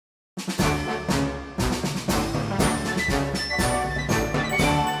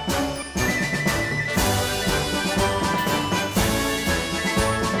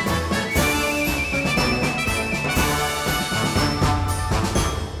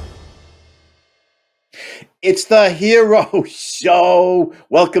It's the Hero Show.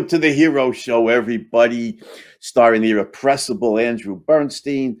 Welcome to the Hero Show, everybody. Starring the irrepressible Andrew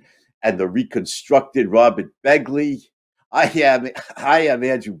Bernstein and the reconstructed Robert Begley. I am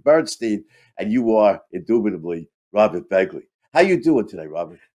Andrew Bernstein, and you are indubitably Robert Begley. How you doing today,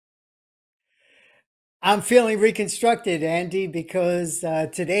 Robert? I'm feeling reconstructed, Andy, because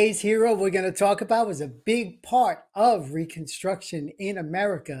today's hero we're going to talk about was a big part of Reconstruction in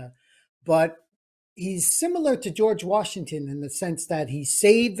America. But he's similar to George Washington in the sense that he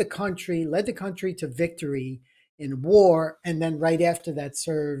saved the country, led the country to victory in war, and then right after that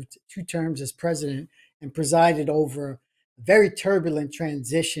served 2 terms as president and presided over a very turbulent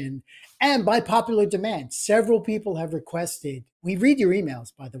transition. And by popular demand, several people have requested, we read your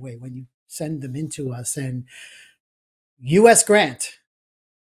emails, by the way, when you send them into us, and U.S. Grant.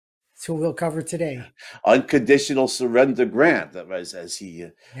 That's who we'll cover today. Unconditional Surrender Grant, as he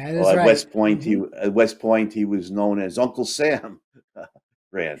That is at right. West Point. At West Point, he was known as Uncle Sam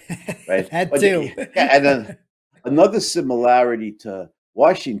Grant, right? That But too. yeah, and then another similarity to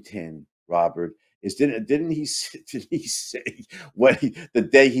Washington, Robert, is didn't he did he say the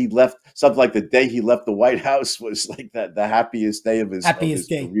day he left, something like the day he left the White House was like that the happiest day of Happiest his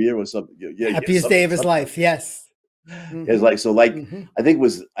day. career or something? Yeah, Happiest day of his life. Yes. it's Mm-hmm. like so like Mm-hmm. I think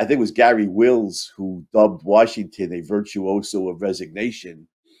it was Gary Wills who dubbed Washington a virtuoso of resignation.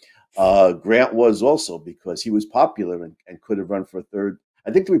 Grant was also, because he was popular and could have run for a third.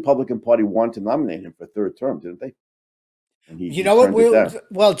 I think the Republican Party wanted to nominate him for a third term, didn't they? And You he know what? turned it down.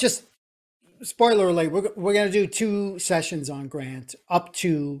 Well, just spoiler alert, we're going to do 2 sessions on Grant up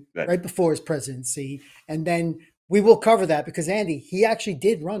to Right. right before his presidency. And then we will cover that because Andy, he actually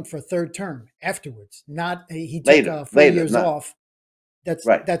did run for a third term afterwards. Not he took Later, 4 years not off. That's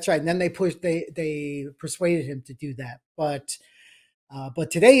right. that's right. And then they persuaded him to do that. But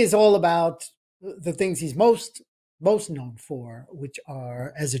today is all about the things he's most known for, which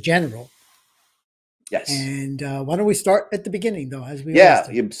are as a general. Yes. And why don't we start at the beginning, though, as we always Yeah,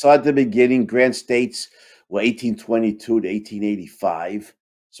 do? you saw at the beginning, Grant states were 1822 to 1885.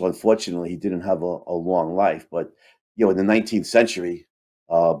 So unfortunately, he didn't have a long life. But in the 19th century,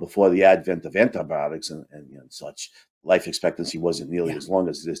 before the advent of antibiotics and such, life expectancy wasn't nearly Yeah. as long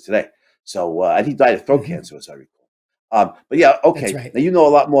as it is today. So and he died of throat Hmm. cancer, as I recall. But yeah, That's okay. right. Now you know a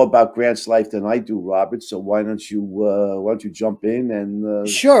lot more about Grant's life than I do, Robert. So why don't you jump in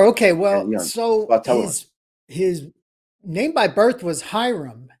Sure. Okay. and Well, so start telling us? his name by birth was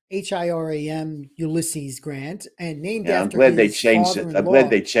Hiram, Hiram Ulysses Grant, and named Yeah, I'm after glad they his changed it. I'm glad father-in-law.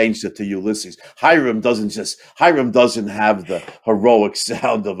 they changed it to Ulysses. Hiram doesn't have the heroic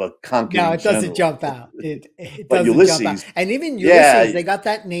sound of a No, conquering it doesn't general. jump out. It But doesn't jump out. Ulysses, And even Ulysses, yeah, they got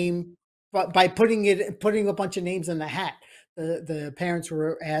that name by putting a bunch of names in the hat. The parents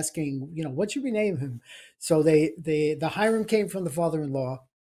were asking, what should we name him? So the Hiram came from the father-in-law,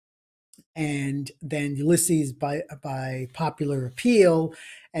 and then Ulysses by popular appeal,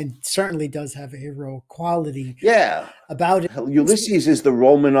 and certainly does have a hero quality yeah. about it. Ulysses is the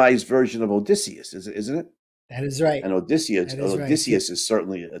Romanized version of Odysseus, isn't it? That is right. And Odysseus, That is right. Odysseus is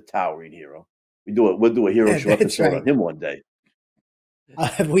certainly a towering hero. We'll do a hero show That's episode right. on him one day.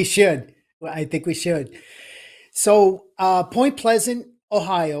 We should. I think we should. So, Point Pleasant,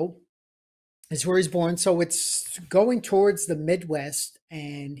 Ohio, is where he's born. So it's going towards the Midwest,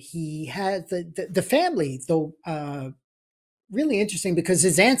 and he had the family, though, really interesting because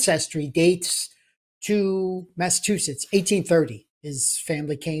his ancestry dates to Massachusetts, 1830. His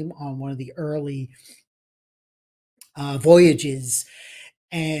family came on one of the early voyages,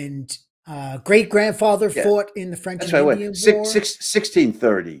 and great grandfather Yeah, fought in the French that's and right. Wait, Indian War.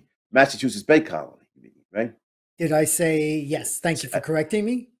 1630, Massachusetts Bay Colony, right? Did I say yes? Thank you for correcting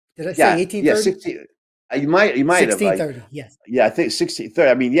me. Did I say Yeah, 1830? 16. You might have. 1630. Yes. Yeah, I think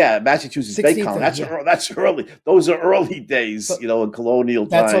 1630. I mean, yeah, Massachusetts Bay Colony. 1630. Yeah. That's early. Those are early days, But in colonial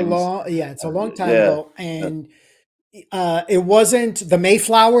that's a times. long, yeah, it's a long time Yeah, ago. And it wasn't the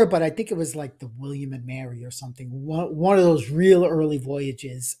Mayflower, but I think it was like the William and Mary or something. One of those real early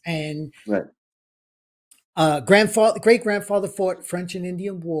voyages. And right. great grandfather fought French and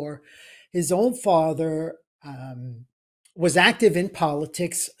Indian War. His own father was active in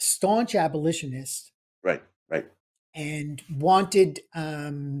politics, staunch abolitionist, Right. Right. and wanted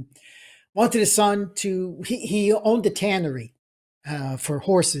his son to. He owned a tannery for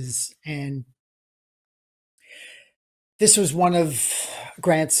horses, and this was one of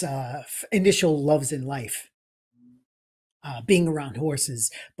Grant's initial loves in life, being around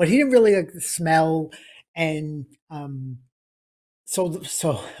horses. But he didn't really like the smell, and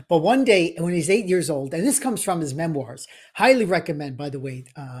But one day when he's 8 years old, and this comes from his memoirs, highly recommend, by the way,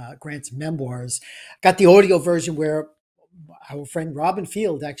 Grant's memoirs. Got the audio version where our friend Robin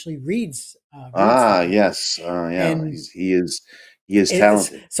Field actually reads Ah, them, yes. Yeah, and he is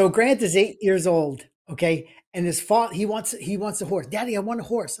talented. so Grant is 8 years old, okay, and his father he wants a horse. Daddy, I want a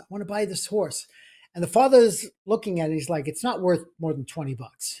horse. I want to buy this horse, and the father's looking at it. He's like, it's not worth more than $20.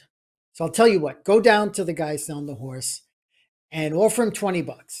 So I'll tell you what, go down to the guy selling the horse and offer him $20.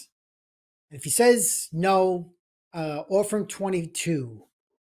 And if he says no, offer him 22.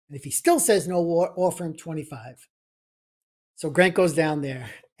 And if he still says no, offer him 25. So Grant goes down there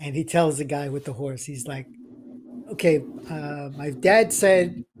and he tells the guy with the horse, he's like, okay, my dad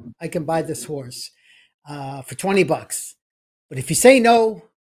said I can buy this horse for $20. But if you say no,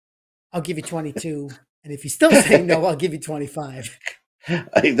 I'll give you 22. And if you still say no, I'll give you 25.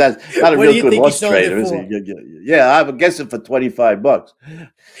 I think that's not a What do real you good think he horse sold it trader, is he? for? Yeah, I'm guessing for $25.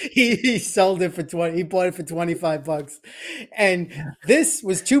 He sold it for 20. He bought it for $25. And this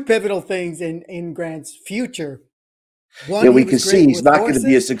was two pivotal things in Grant's future. Yeah, One, he we can was see great he's with not going to be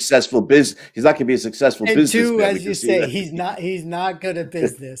a horses. successful He's not going to be a successful And two, businessman. We as can you see say, that. he's not good at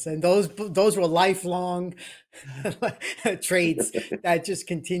business. And those were lifelong traits that just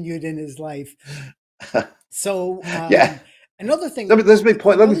continued in his life. So Yeah. another thing, Let me another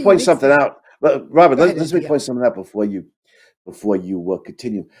point unique something thing. out. Robert, Go ahead, let me Andy. Yeah. point something out before you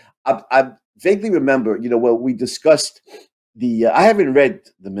continue. I vaguely remember, well, we discussed I haven't read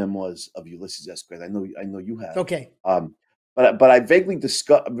the memoirs of Ulysses S. Grant. I know you have. Okay. But I vaguely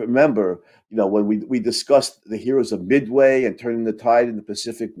remember, when we discussed the heroes of Midway and turning the tide in the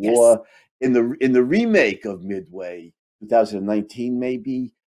Pacific Yes. War in the remake of Midway, 2019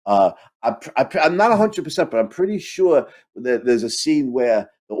 maybe. I'm not Mhm. 100%, but I'm pretty sure that there's a scene where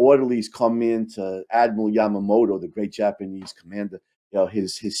the orderlies come in to Admiral Yamamoto, the great Japanese commander,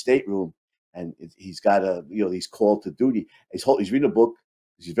 his stateroom, and he's got he's called to duty. He's reading a book.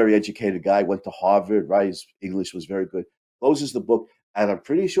 He's a very educated guy, went to Harvard, right? His English was very good. Closes the book, and I'm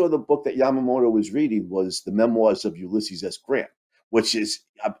pretty sure the book that Yamamoto was reading was the Memoirs of Ulysses S. Grant, which is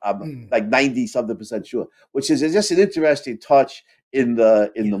I'm Mm, like 90 something percent sure, which is just an interesting touch in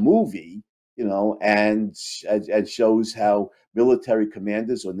the yeah. movie, and shows how military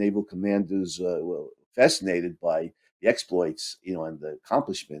commanders or naval commanders were fascinated by the exploits, and the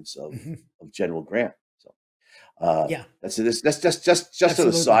accomplishments Mhm. of General Grant. So Yeah. that's just an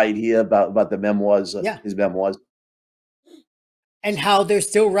Absolutely. aside here about the memoirs, Yeah. his memoirs. And how they're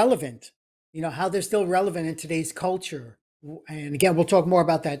still relevant, how they're still relevant in today's culture. And again, we'll talk more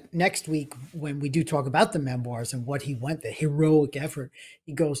about that next week when we do talk about the memoirs and what he went, the heroic effort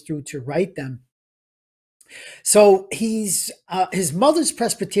he goes through to write them. So his mother's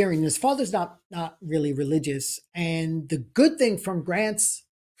Presbyterian, his father's not really religious. And the good thing from Grant's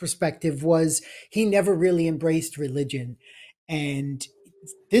perspective was he never really embraced religion. And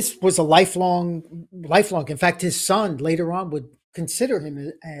this was a lifelong. In fact, his son later on would consider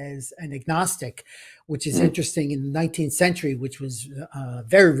him as an agnostic, which is Mm, interesting in the 19th century, which was a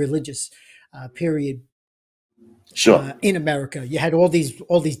very religious period sure. in America. You had all these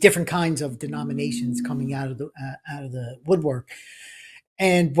different kinds of denominations coming out of the woodwork.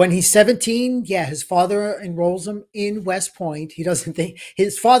 And when he's 17, yeah, his father enrolls him in West Point. He doesn't think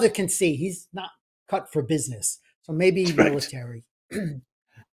his father can see he's not cut for business, so maybe Right. military.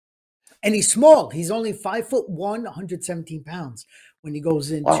 And he's small. He's only 5'1", 117 pounds when he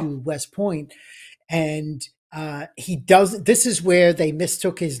goes Wow. into West Point. And he does. This is where they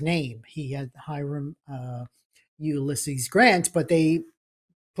mistook his name. He had Hiram Ulysses Grant, but they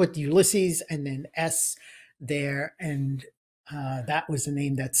put Ulysses and then S there, and that was the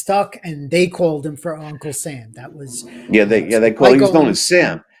name that stuck. And they called him for Uncle Sam. That was They so call. by He was known as going.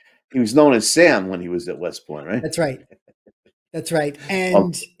 Sam. He was known as Sam when he was at West Point, right? That's right. That's right.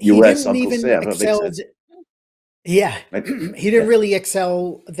 And he U.S. didn't Uncle even Sam. That makes excel. sense. Yeah, Right? he didn't Yeah. really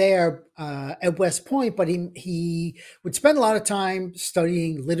excel there at West Point, but he would spend a lot of time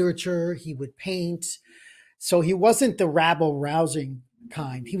studying literature. He would paint, so he wasn't the rabble rousing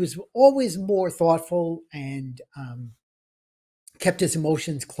kind. He was always more thoughtful and kept his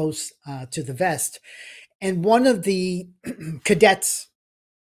emotions close to the vest. And one of the cadets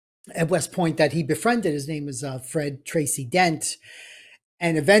at West Point that he befriended, his name was Fred Tracy Dent,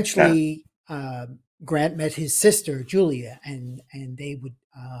 and Yeah. eventually Grant met his sister Julia, and they would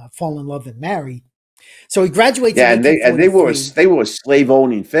fall in love and marry. So he graduates in Yeah, and eighteen they were a slave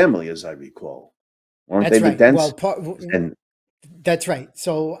owning family, as I recall, weren't they? That's The right. Dents, and That's right.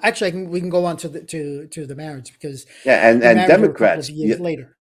 So actually, we can go on to the marriage because yeah, he and married her a couple of Democrats. Yeah, years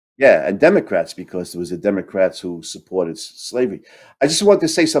later. Yeah, and Democrats, because there was the Democrats who supported slavery. I just wanted to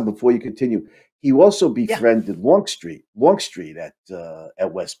say something before you continue. He also Yeah, befriended Longstreet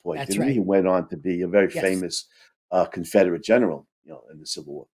at West Point, that's didn't he? He right. went on to be a very Yes. famous Confederate general, in the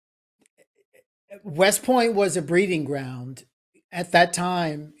Civil War. West Point was a breeding ground at that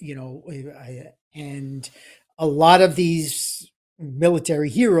time, and a lot of these military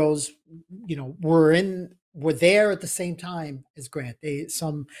heroes, were there at the same time as Grant.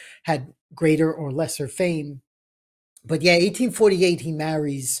 Some had greater or lesser fame, but yeah, 1848 he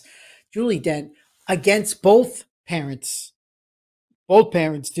marries Julie Dent against both parents. Both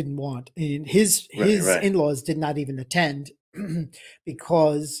parents didn't want, and his Right, his right. in-laws did not even attend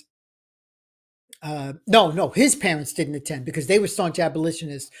because no, his parents didn't attend because they were staunch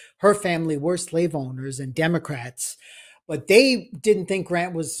abolitionists. Her family were slave owners and Democrats, but they didn't think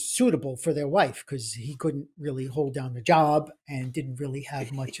Grant was suitable for their wife because he couldn't really hold down a job and didn't really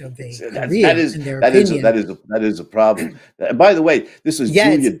have much of a That career, is in their that is opinion. that is a problem. And by the way, this is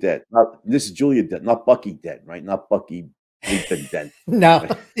Yeah, it's Julia Dent. This is Julia Dent, not Bucky Dent, right? Not Bucky Bleeping Dent, no,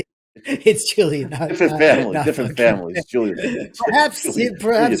 right? it's Julie, not Different not family, not different Bucky. families. Julia, Perhaps Julia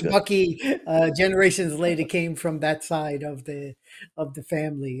perhaps Dent. Bucky generations later came from that side of the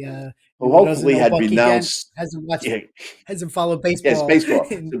family. Who Who doesn't hopefully know had Bucky Dent renounced. hasn't watched Yeah, hasn't followed yes, baseball. baseball.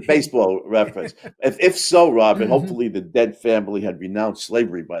 It's a In baseball reference. If so, Robin, Mhm. hopefully the Dent family had renounced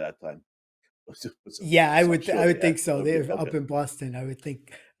slavery by that time. Yeah, I So I'm would sure I they would had. think so. Okay, They're okay. up in Boston. I would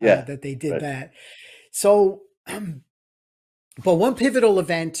think Yeah, that they did right. that. So, but one pivotal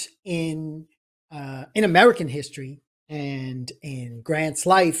event in American history and in Grant's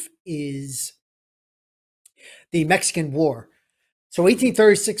life is the Mexican War. So, Mhm.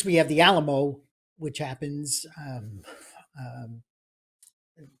 1836, we have the Alamo, which happens. Um,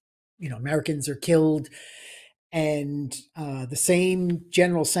 Americans are killed, and the same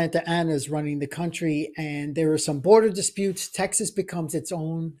General Santa Anna is running the country, and there are some border disputes. Texas becomes its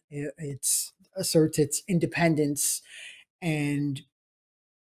own; it asserts its independence, and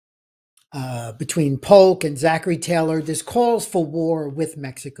between Polk and Zachary Taylor, there's calls for war with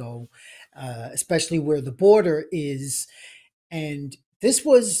Mexico, especially where the border is. And this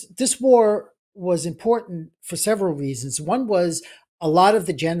war was important for several reasons. One was a lot of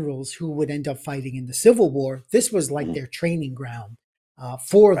the generals who would end up fighting in the Civil War. This was like Mhm. their training ground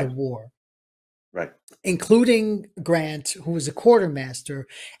for the Right, war, right. including Grant, who was a quartermaster,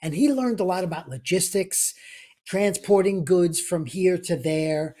 and he learned a lot about logistics, transporting goods from here to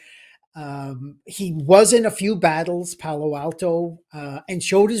there. He was in a few battles, Palo Alto, and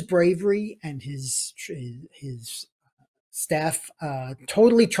showed his bravery, and his staff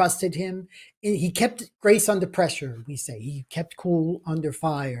totally trusted him. He kept grace under pressure. We say he kept cool under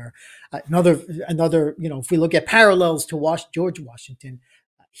fire. Another, if we look at parallels to George Washington,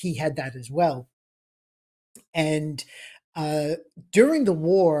 he had that as well. And uh, during the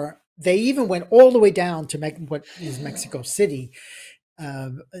war, they even went all the way down to what is Mexico City, uh,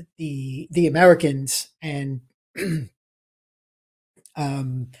 the Americans, and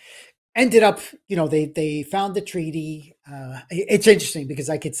um, ended up, they found the treaty. It's interesting because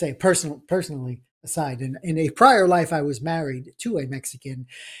I could say personally aside, in a prior life, I was married to a Mexican,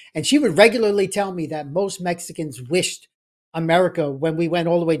 and she would regularly tell me that most Mexicans wished America, when we went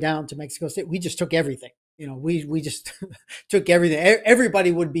all the way down to Mexico City, we just took everything. We just took everything.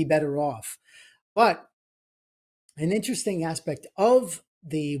 Everybody would be better off. But an interesting aspect of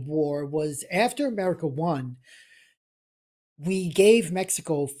the war was after America won, we gave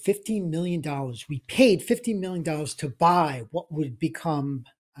Mexico $15 million. We paid $15 million to buy what would become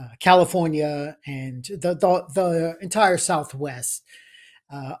California and the entire Southwest,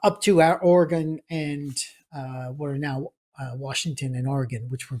 up to our Oregon and what are now Washington and Oregon,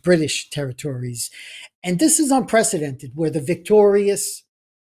 which were British territories. And this is unprecedented, where the victorious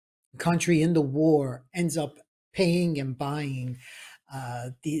country in the war ends up paying and buying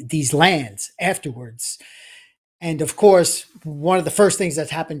these lands afterwards. And of course, one of the first things that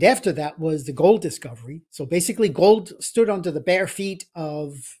happened after that was the gold discovery. So basically, gold stood under the bare feet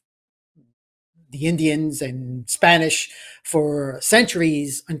of the Indians and Spanish for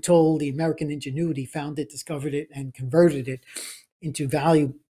centuries until the American ingenuity found it, discovered it, and converted it into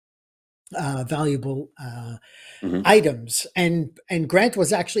valuable Mhm. items. And Grant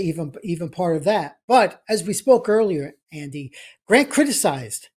was actually even part of that. But as we spoke earlier, Andy, Grant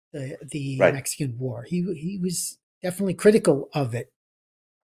criticized the Right. Mexican War. He was definitely critical of it.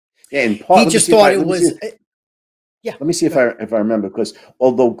 Yeah, in part, He just thought it was, yeah. let me see Good. if I remember, because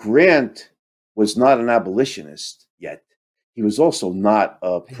although Grant was not an abolitionist yet, he was also not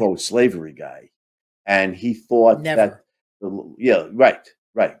a Yeah, pro-slavery guy, and he thought that, never. yeah, right.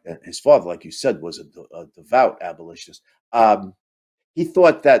 right. And his father, like you said, was a devout abolitionist. He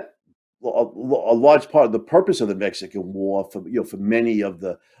thought that a large part of the purpose of the Mexican War, for for many of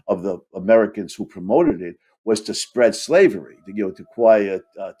the Americans who promoted it, was to spread slavery, to acquire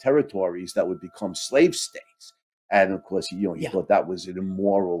territories that would become slave states. And of course, he Yeah, thought that was an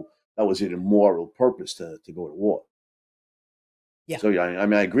immoral purpose to go to war. yeah, So yeah, I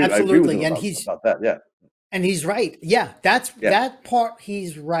mean, I agree with him absolutely. about that. Yeah, And he's right. Yeah, yeah, that part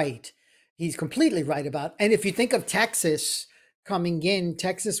he's right. He's completely right about. And if you think of Texas coming in,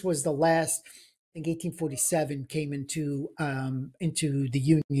 Texas was the last. I think 1847 came into the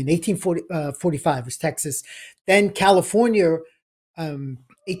Union. 1845 was Texas. Then California,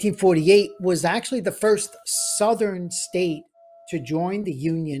 1848 was actually the first Southern state to join the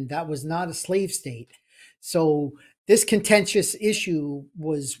Union that was not a slave state. So this contentious issue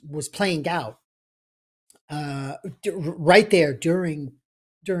was playing out right there during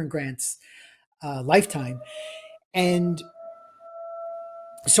Grant's lifetime, and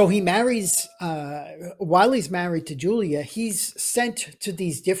so he marries. While he's married to Julia, he's sent to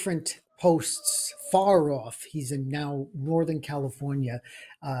these different posts far off. He's in now Northern California,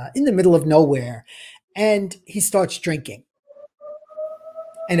 in the middle of nowhere, and he starts drinking.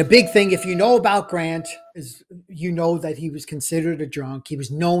 And a big thing, if you know about Grant, is that he was considered a drunk. He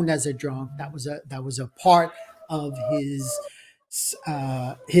was known as a drunk. That was a part of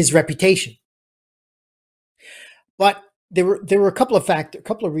his reputation. But there were a couple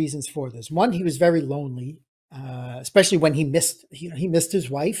of reasons for this. One, he was very lonely, especially when he missed his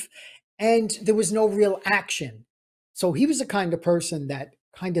wife, and there was no real action. So he was the kind of person that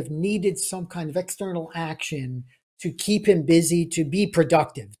kind of needed some kind of external action to keep him busy, to be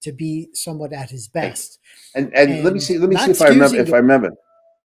productive, to be somewhat at his right. best. And let me And see. Let me see not if I remember. excusing If the I remember. Let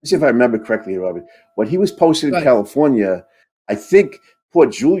me see if I remember correctly, Robert. When he was posted in right. California, I think poor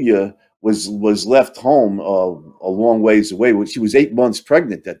Julia was left home a long ways away. She was 8 months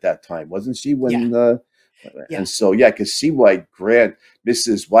pregnant at that time, wasn't she? Yeah, And yeah, so yeah, I could see why Grant misses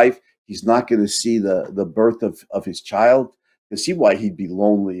his wife. He's not going to see the birth of his child. I can see why he'd be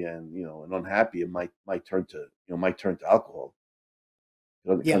lonely and unhappy, and might turn to alcohol.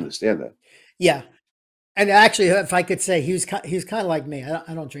 I can yeah, understand that. yeah. And actually, if I could say, he was kind of like me.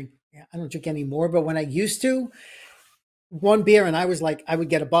 I don't drink. I don't drink anymore. But when I used to, one beer and I was like, I would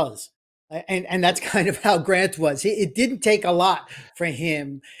get a buzz. And that's kind of how Grant was. It didn't take a lot for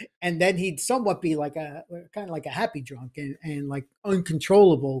him, and then he'd somewhat be like a kind of like a happy drunk and like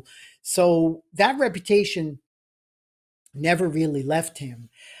uncontrollable. So that reputation never really left him.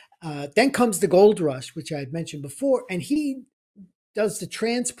 Then comes the gold rush, which I had mentioned before, and he does the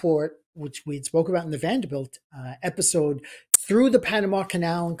transport, which we had spoke about in the Vanderbilt episode, through the Panama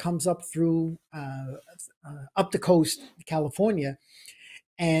Canal and comes up through up the coast, California.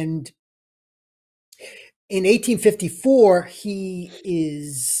 And in 1854, he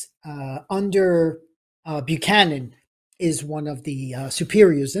is under Buchanan, is one of the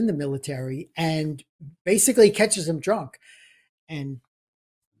superiors in the military, and basically catches him drunk. And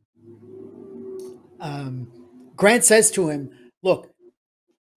Grant says to him, "Look,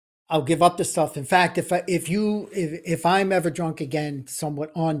 I'll give up the stuff. In fact, if I'm ever drunk again,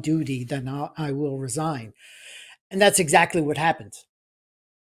 somewhat on duty, then I will resign." And that's exactly what happens.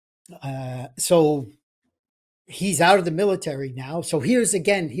 So he's out of the military now. So he's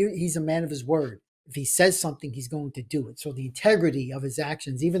a man of his word. If he says something, he's going to do it. So the integrity of his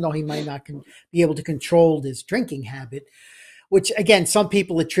actions, even though he might not be able to control his drinking habit, which again, some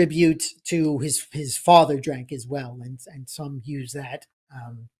people attribute to his father drank as well, and some use that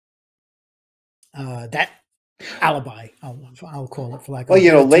alibi. I'll call it, for lack of Well, a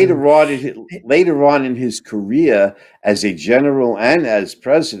better term. later on in his career as a general and as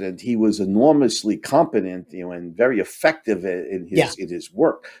president, he was enormously competent, and very effective in Yeah, his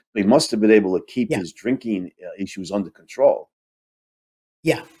work. He must have been able to keep yeah, his drinking issues under control.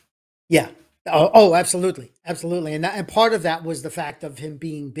 yeah, yeah. Oh, absolutely, absolutely. And part of that was the fact of him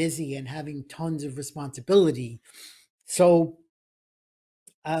being busy and having tons of responsibility. So,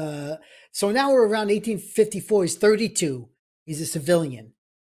 uh, so now we're around 1854. He's 32. He's a civilian.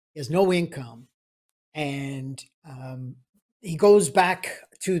 He has no income, and he goes back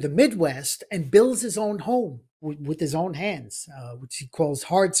to the Midwest and builds his own home with his own hands, which he calls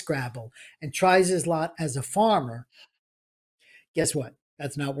hard scrabble, and tries his lot as a farmer. Guess what?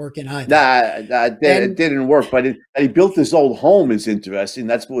 That's not working either. Nah, it Then, didn't work. But he built his old home is interesting.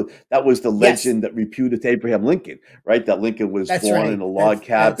 That was the yes, legend that reputed Abraham Lincoln, right? That Lincoln was that's born in right. a log That's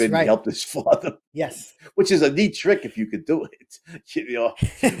cabin. He right. helped his father, Yes. which is a neat trick if you could do it. You know,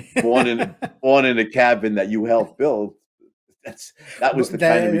 born in a cabin that you helped build. That was the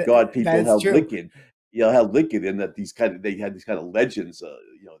kind of regard people That's held true. Lincoln, held Lincoln in, that they had these kind of legends,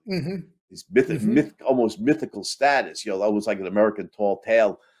 Hmm. this Hmm. almost mythical status, almost like an American tall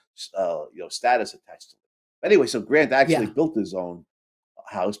tale, status attached to it. Anyway, so Grant actually Yeah. built his own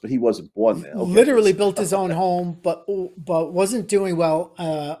house, but he wasn't born there. Okay, Literally so built his own home, but wasn't doing well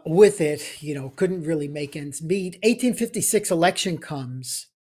with it. Couldn't really make ends meet. 1856 election comes,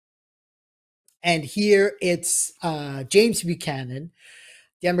 and here it's James Buchanan,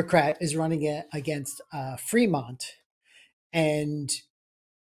 Democrat, is running against Fremont, and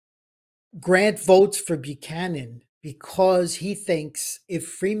Grant votes for Buchanan because he thinks if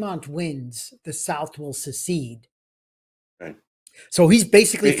Fremont wins, the South will secede. right. So he's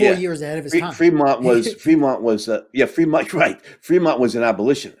basically four Yeah, years ahead of his time. Fremont, right. Fremont was an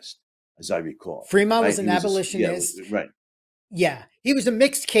abolitionist, as I recall. Fremont Right, was an yeah, abolitionist. right. Yeah, he was a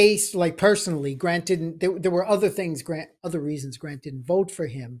mixed case. Like personally, Grant didn't. There were other things. Other reasons Grant didn't vote for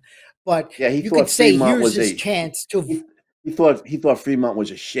him, but Yeah, he you could thought say Fremont here's was his chance to. he, he thought Fremont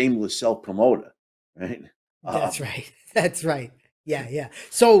was a shameless self promoter, right? That's Um, right. That's right. Yeah, yeah.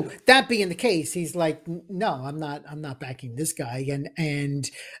 So that being the case, he's like, no, I'm not. I'm not backing this guy.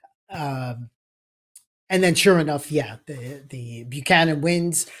 Um, and then sure enough, yeah, the Buchanan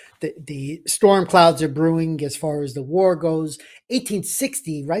wins. The storm clouds are brewing as far as the war goes.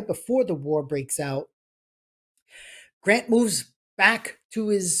 1860, right before the war breaks out, Grant moves back to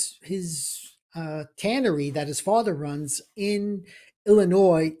his tannery that his father runs in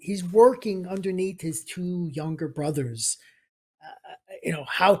Illinois. He's working underneath his two younger brothers.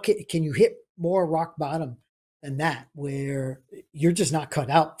 How can you hit more rock bottom than that, where you're just not cut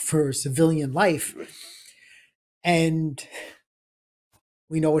out for civilian life? And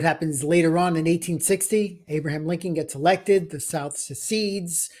we know what happens later on in 1860. Abraham Lincoln gets elected. The South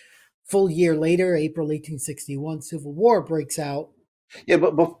secedes. Full year later, April 1861, Civil War breaks out. yeah,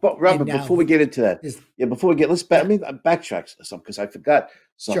 but And Robert, now before we get into that, is, before we get, yeah, I backtrack something because I forgot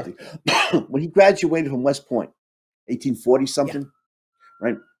sure. something. When he graduated from West Point, 1840 Yeah, something,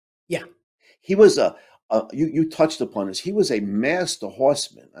 right? yeah. He was you touched upon this. He was a master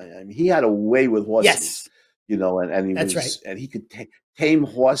horseman. I mean, he had a way with horses, Yes, that's right. and he could tame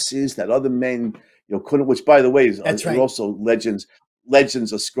horses that other men, couldn't. Which, by the way, That's are right. also legends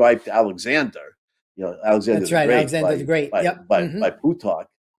ascribed to Alexander. Alexander That's the right. Great Alexander the Great. Yep. Hmm. by Plutarch.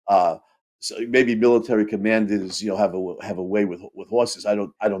 So maybe military commanders, have a way with horses. I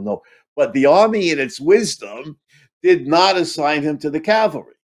don't know, but the army, in its wisdom, did not assign him to the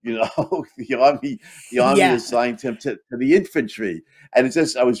cavalry. The army Yeah, assigned him to the infantry. And it's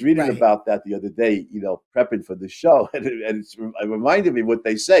just, I was reading right. about that the other day, prepping for the show, it reminded me what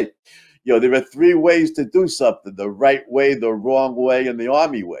they say. There are three ways to do something: the right way, the wrong way, and the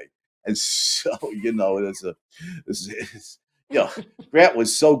army way. And so, it's, Grant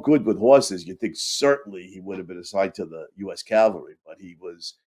was so good with horses. You think certainly he would have been assigned to the U.S. cavalry, but he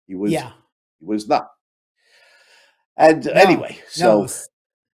was Yeah. he was not. And No, anyway, no.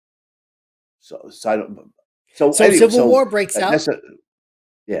 so I don't. So So anyway, Civil so War breaks that's out,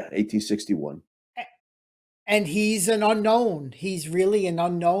 yeah, 1861. and he's an unknown. He's really an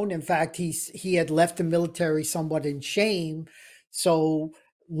unknown. In fact, he had left the military somewhat in shame. So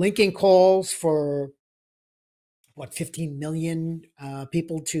Lincoln calls for what, 15 million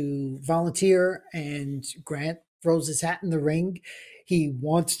people to volunteer, and Grant throws his hat in the ring. He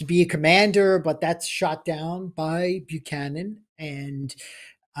wants to be a commander, but that's shot down by Buchanan. And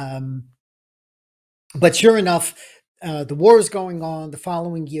um, but sure enough, the war is going on. The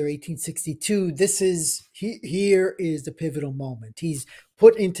following year, 1862, here is the pivotal moment. He's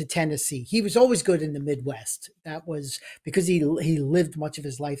put into Tennessee. He was always good in the Midwest. That was because he lived much of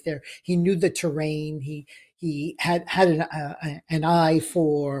his life there. He knew the terrain. He had an eye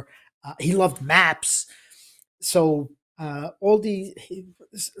for. He loved maps. So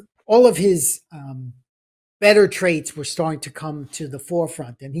all of his better traits were starting to come to the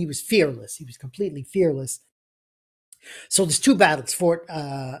forefront, and he was fearless. He was completely fearless. So there's two battles, Fort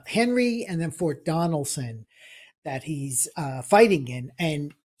Henry and then Fort Donelson, that he's fighting in.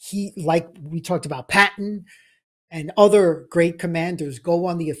 And he, like we talked about, Patton and other great commanders go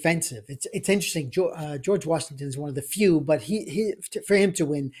on the offensive. It's interesting. George Washington is one of the few, but for him to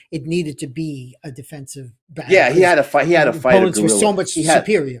win, it needed to be a defensive battle Yeah, he because had to fight. He had to the fight a opponents were guerrilla. so much He had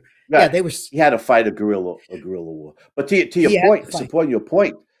superior. Yeah, Right. they were. He had to fight a guerrilla war. But to your He had to point, fight. supporting your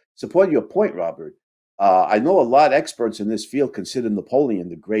point, Robert. I know a lot of experts in this field consider Napoleon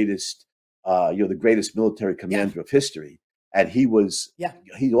the greatest, the greatest military Yeah, commander of history, and he was. yeah,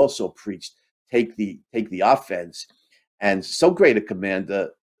 He also preached take the offense, and so great a commander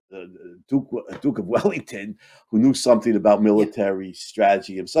Duke of Wellington, who knew something about Yeah. military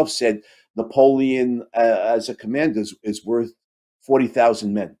strategy himself, said Napoleon as a commander is worth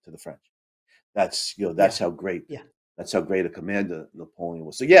 40,000 men to the French. That's Yeah. Yeah. that's how great a commander Napoleon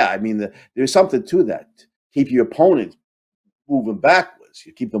was. So yeah, I mean, there's something to that. Keep your opponent moving backwards.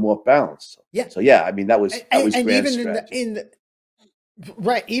 You keep them off balance. Yeah. So yeah, I mean, that was And Grant's even strategy. in the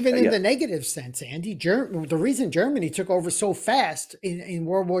right, even in Yeah, the negative sense, Andy, the reason Germany took over so fast in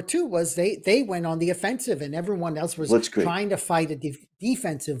World War II was they went on the offensive, and everyone else was blitzkrieg. trying to fight a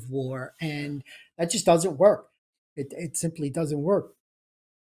defensive war, and that just doesn't work. It simply doesn't work.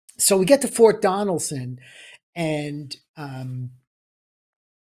 So we get to Fort Donelson, and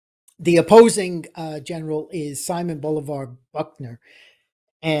the opposing general is Simon Bolivar Buckner.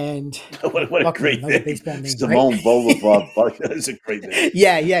 And What a Buckner, great another name, baseball name, right? Simone Bolivar Buckner. That's a great name.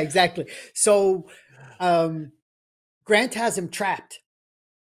 Yeah, exactly. So Grant has him trapped.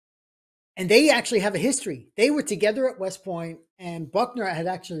 And they actually have a history. They were together at West Point, and Buckner had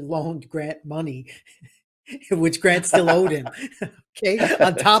actually loaned Grant money, which Grant still owed him. Okay,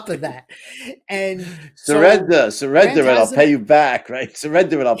 on top of that. And so Surrender, Grant and I'll has pay him you back. Right,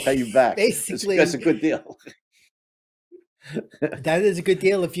 surrender, and I'll pay you back. That's a basically. good deal. That is a good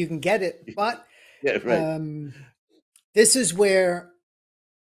deal if you can get it. But Yeah, right. This is where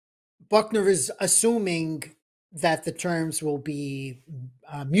Buckner is assuming that the terms will be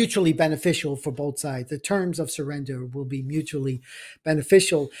mutually beneficial for both sides. The terms of surrender will be mutually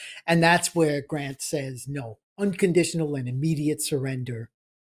beneficial. And that's where Grant says, no, unconditional and immediate surrender.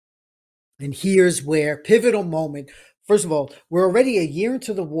 And here's where pivotal moment. First of all, we're already a year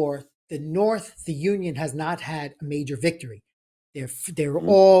into the war. The North, the Union, has not had a major victory. They're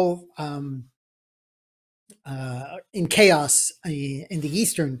all in chaos in the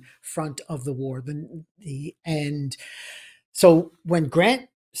eastern front of the war. And so when Grant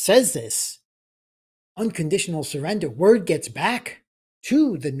says this, unconditional surrender, word gets back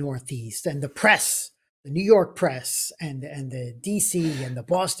to the Northeast and the press, the New York press and the DC and the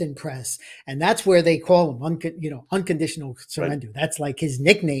Boston press. And that's where they call him, unconditional surrender. Right. That's like his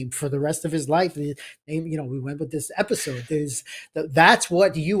nickname for the rest of his life. We went with this episode. That's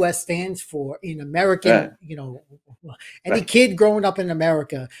what the U.S. stands for in American, any kid growing up in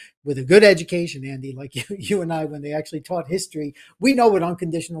America with a good education, Andy, like you and I, when they actually taught history, we know what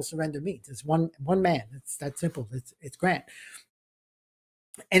unconditional surrender means. It's one man. It's that simple. It's Grant.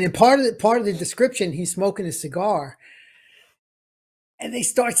 And in part of the description, he's smoking a cigar, and they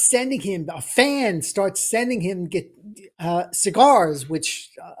start sending him, a fan starts sending him cigars,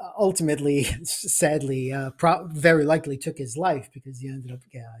 which ultimately, sadly, very likely took his life because he ended up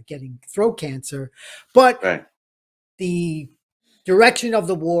getting throat cancer. But the direction of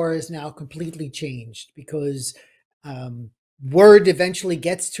the war is now completely changed because word eventually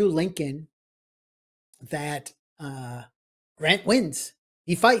gets to Lincoln that Grant wins.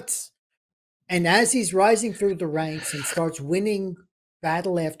 He fights. And as he's rising through the ranks and starts winning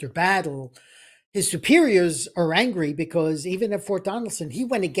battle after battle, his superiors are angry because even at Fort Donelson, he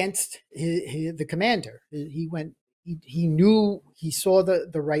went against the commander. He knew, he saw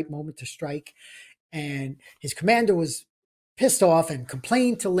the right moment to strike. And his commander was pissed off and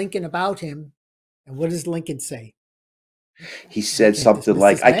complained to Lincoln about him. And what does Lincoln say? He said something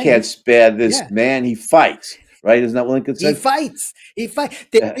like, I can't spare this man. He fights. Right? Isn't that what Lincoln said? He fights.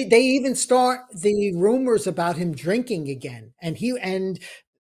 They even start the rumors about him drinking again. And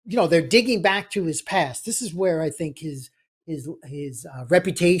they're digging back to his past. This is where I think his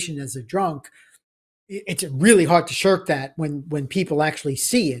reputation as a drunk, it's really hard to shirk that when people actually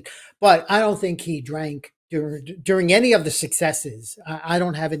see it. But I don't think he drank during any of the successes. I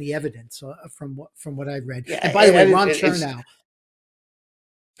don't have any evidence from what I've read. Yeah, and by the way, Ron Chernow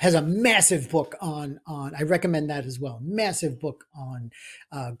has a massive book on I recommend that as well. Massive book on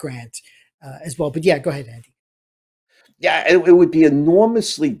Grant as well. But yeah, go ahead, Andy. Yeah, it would be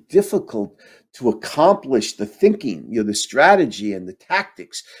enormously difficult to accomplish the thinking, the strategy and the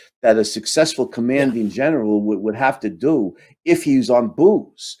tactics that a successful commanding general would have to do if he's on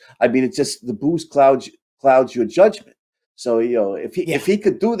booze. I mean, it's just the booze clouds your judgment. So if he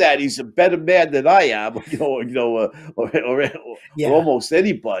could do that, he's a better man than I am. Or almost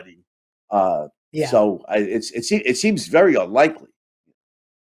anybody. So it seems very unlikely.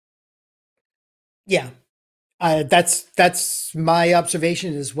 Yeah. That's my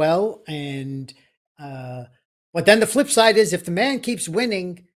observation as well. And but then the flip side is, if the man keeps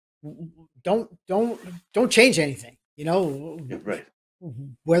winning, don't change anything. Right.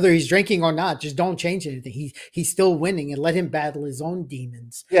 whether he's drinking or not, just don't change anything. He's still winning, and let him battle his own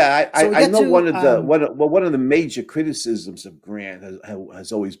demons. Yeah, So we I get know to one of the major criticisms of Grant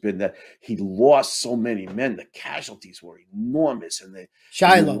has always been that he lost so many men. The casualties were enormous, and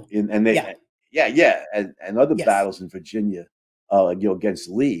Shiloh. they Yeah. yeah, and other Yes. battles in Virginia, against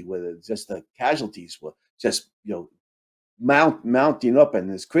Lee, where just the casualties were just mounting up, and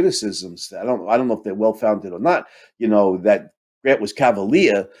his criticisms. I don't know if they're well founded or not. That Grant was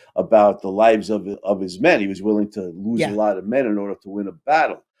cavalier about the lives of his men. He was willing to lose a Yeah. lot of men in order to win a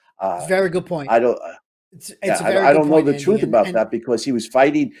battle. It's a Uh, very good point. I don't. It's Yeah, a very I good don't know point, the Andy. truth about And that because he was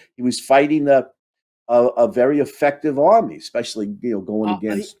fighting. He was fighting a very effective army, especially going uh,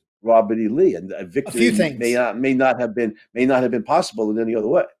 against Robert E. Lee, and a a few victory things. may not have been possible in any other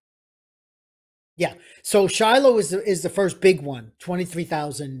way. Yeah. So Shiloh is the first big one.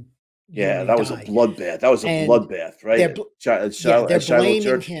 23,000 Yeah, Union that was a died, bloodbath. That was a and bloodbath, they're right? yeah, they're At Shiloh blaming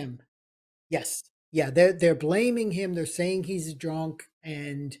Church. him. Yes. Yeah, they're blaming him. They're saying he's drunk,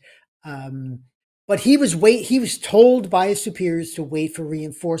 and um but he was told by his superiors to wait for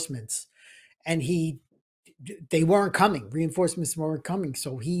reinforcements, and they weren't coming. Reinforcements weren't coming.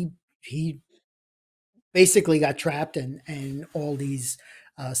 So he basically got trapped, and all these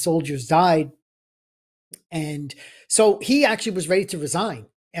soldiers died. And so he actually was ready to resign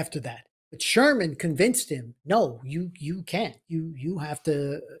after that. But Sherman convinced him, no, you can't. You have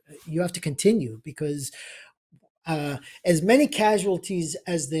to continue, because as many casualties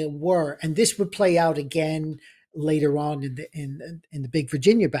as there were, and this would play out again later on in the big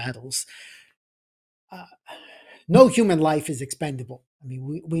Virginia battles. Uh, no human life is expendable. I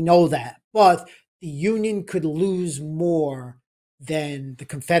mean, we know that, but the Union could lose more than the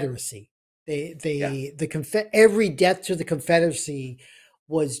Confederacy. Yeah, Every death to the Confederacy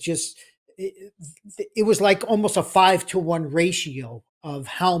was just it, it was like almost a 5-to-1 ratio of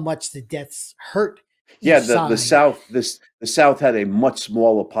how much the deaths hurt yeah. each side. The South had a much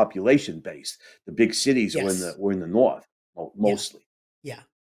smaller population base. The big cities Yes. were in the North Yeah. mostly. Yeah.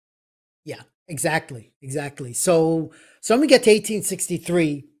 Yeah. Exactly. Exactly. So when we get to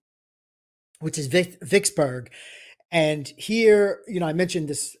 1863, which is Vicksburg. And here, I mentioned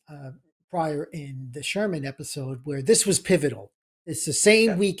this prior in the Sherman episode, where this was pivotal. It's the same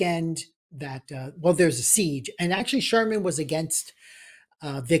Yeah, weekend that, there's a siege. And actually, Sherman was against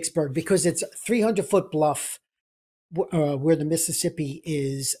Vicksburg because it's a 300-foot bluff where the Mississippi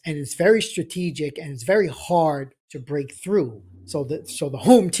is, and it's very strategic and it's very hard to break through. So the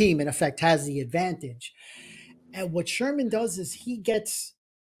home team, in effect, has the advantage. And what Sherman does is he gets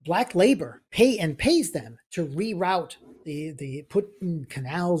black labor pays them to reroute the put in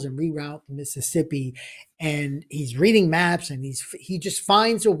canals and reroute the Mississippi. And he's reading maps, and he just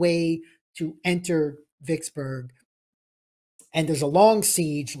finds a way to enter Vicksburg. And there's a long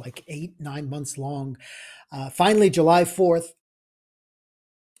siege, like 8-9 months long. Finally, July 4th,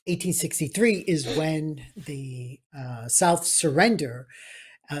 1863 is when the South surrender.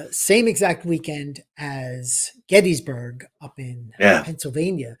 Same exact weekend as Gettysburg up in yeah.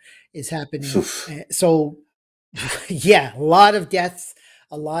 Pennsylvania is happening. Oof. So, yeah, a lot of deaths,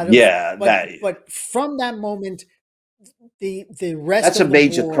 a lot of, Yeah, but from that moment, the rest that's a of the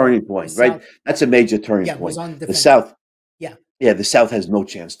major war, turning the point, right? South, That's a major turning yeah, was point. The undefended. South, Yeah, yeah, the South has no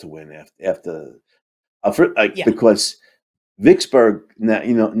chance to win after yeah, because Vicksburg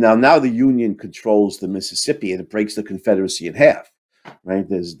now the Union controls the Mississippi, and it breaks the Confederacy in half. Right?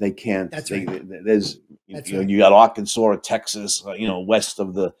 They can't. that's right. There's That's right. you got Arkansas or Texas, west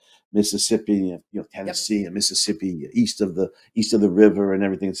of the Mississippi, Yep. Tennessee and Mississippi, east of the river, and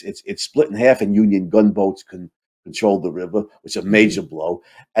everything. It's split in half, and Union gunboats can control the river, which is a major Hmm. blow.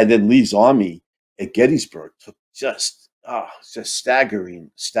 And then Lee's army at Gettysburg took just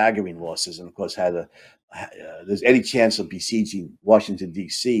staggering losses, and of course had there's any chance of besieging Washington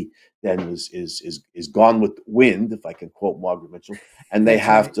D.C. then is gone with the wind, if I can quote Margaret Mitchell, and they That's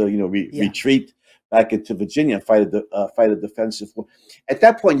have right. to Yeah. retreat back into Virginia and fight a defensive war. At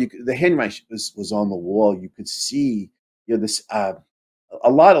that point, the Hinreich was on the wall. You could see this. A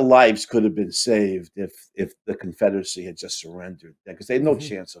lot of lives could have been saved if the Confederacy had just surrendered, because they had no Hmm.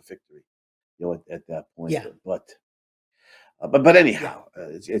 chance of victory. At that point, Yeah. but Yeah. anyhow,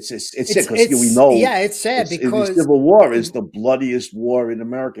 it's sick because we It's know yeah, it's sad the because Civil War is the bloodiest war in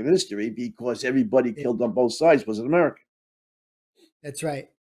American history because everybody it, killed on both sides was an American. that's right.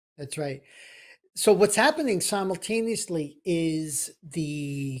 That's right. So what's happening simultaneously is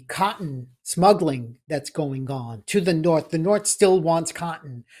the cotton smuggling that's going on to the North. The North still wants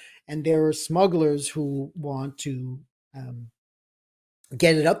cotton, and there are smugglers who want to um,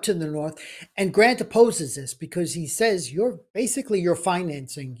 get it up to the north. And Grant opposes this because he says you're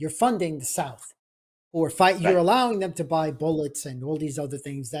financing, you're funding the South, or you're Right. allowing them to buy bullets and all these other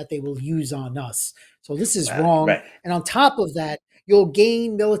things that they will use on us. So this is Right. wrong. Right. And on top of that, you'll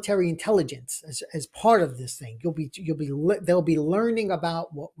gain military intelligence as part of this thing. They'll be learning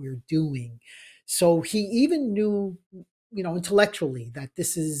about what we're doing. So he even knew, intellectually that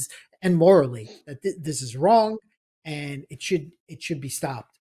this is, and morally that this is wrong, and it should be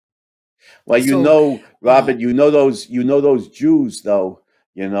stopped. Well, So, uh, Robert, you know those Jews, though.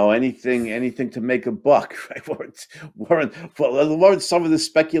 Anything to make a buck, right? Weren't some of the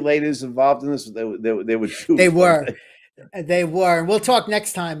speculators involved in this? They were they Jews, weren't were. they? They were, and we'll talk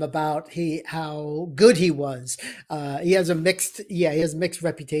next time about how good he was. He has a mixed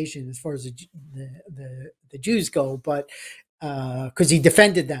reputation as far as the Jews go, but because he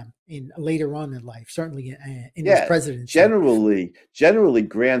defended them in later on in life, certainly in his Yeah. presidency, Generally,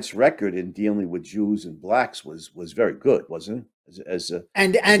 Grant's record in dealing with Jews and blacks was very good, wasn't it?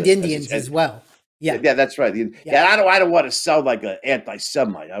 and Indians as well. Yeah, Yeah, that's right. yeah, Yeah, I don't want to sound like an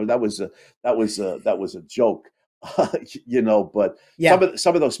anti-Semite. That was a joke, But yeah.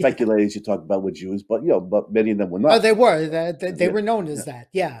 some of those speculators you talk about were Jews, but many of them were Oh, not. they were. They Yeah, were known yeah, as that.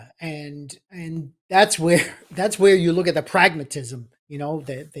 Yeah, and that's where you look at the pragmatism.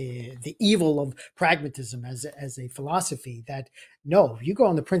 The evil of pragmatism as a philosophy. That no, you go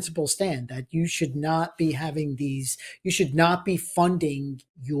on the principle stand that you should not be having these. You should not be funding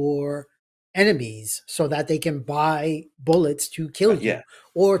your enemies so that they can buy bullets to kill right, you yeah,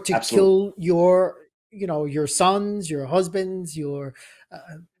 or to absolutely, kill your sons, your husbands, your.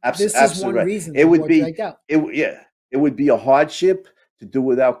 This is absolutely one right. reason It the would war be dragged out. yeah, it would be a hardship to do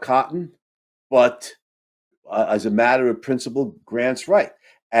without cotton, but as a matter of principle, Grant's right.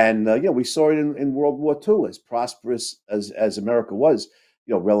 And we saw it in World War II. As prosperous as America was,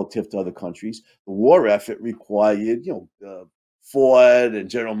 relative to other countries, the war effort required, Ford and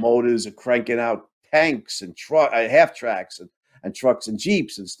General Motors are cranking out tanks and half tracks and trucks and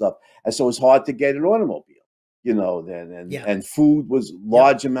jeeps and stuff. And so it's hard to get an automobile. Then Yeah. and food was Yep.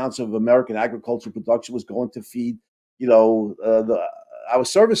 large amounts of American agricultural production was going to feed, our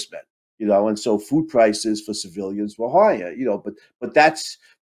servicemen, and so food prices for civilians were higher, but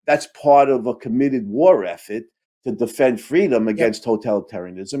that's part of a committed war effort to defend freedom Yep. against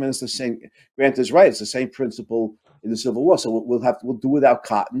totalitarianism, and it's the same. Grant is right; it's the same principle in the Civil War. So we'll do without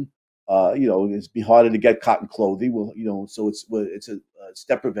cotton. It's be harder to get cotton clothing. So it's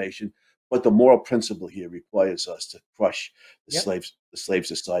deprivation. But the moral principle here requires us to crush Yep. the slave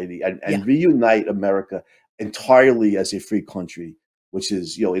society, and Yeah. reunite America entirely as a free country, which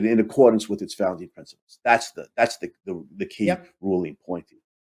is in accordance with its founding principles. That's the key Yep. ruling point here.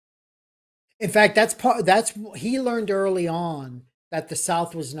 In fact, he learned early on that the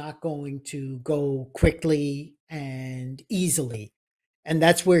South was not going to go quickly and easily. And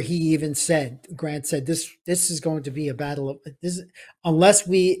that's where he even said, Grant said, this is going to be a battle of this unless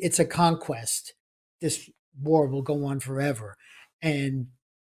it's a conquest, this war will go on forever. And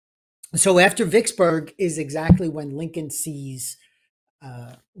so after Vicksburg is exactly when Lincoln sees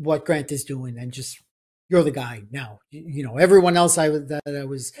what Grant is doing, and just you're the guy now. Everyone else that I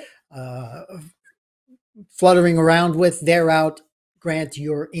was uh, fluttering around with, they're out. Grant,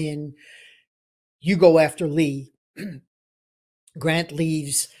 you're in. You go after Lee. Grant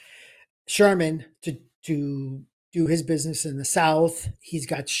leaves Sherman to do his business in the South. He's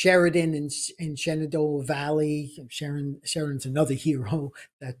got Sheridan in Shenandoah Valley. Sheridan's another hero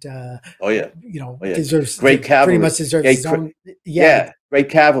that Oh yeah, oh yeah, deserves great pretty cavalry, much deserves yeah, his own. Yeah. yeah, great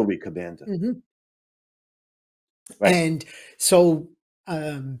cavalry commander, Mhm. right? And so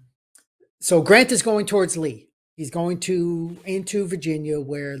um, so Grant is going towards Lee. He's going into Virginia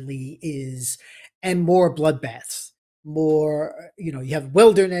where Lee is, and more bloodbaths. More, you have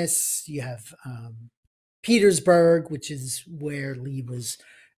Wilderness, you have Petersburg, which is where Lee was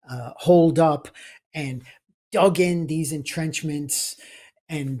holed up and dug in these entrenchments,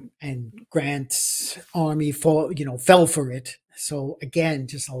 and Grant's army fell for it. So again,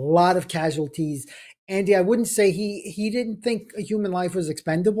 just a lot of casualties. Andy, I wouldn't say he didn't think a human life was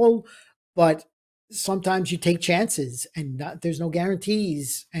expendable, but sometimes you take chances, and there's no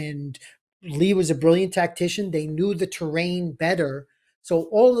guarantees. And Lee was a brilliant tactician. They knew the terrain better. So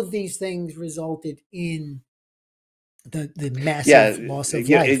all of these things resulted in the Yeah, massive loss of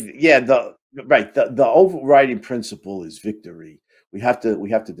yeah, life. yeah. The overriding principle is victory. We have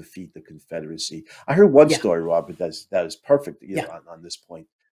to defeat the Confederacy. I heard one Yeah, story, Robert, that is perfect, yeah, on this point.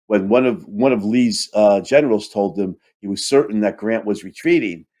 When one of Lee's generals told him he was certain that Grant was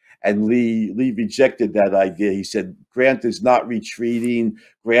retreating, and Lee rejected that idea. He said Grant is not retreating.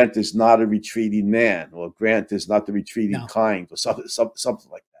 Grant is not a retreating man, or Grant is not the retreating No, kind, or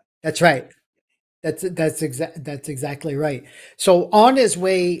something like that. that's right. That's exactly right. So on his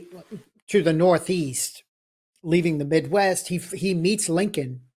way to the Northeast, leaving the Midwest, he meets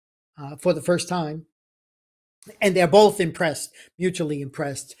Lincoln for the first time, and they're both impressed, mutually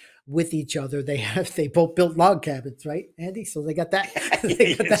impressed with each other. They both built log cabins, right, Andy? So they got that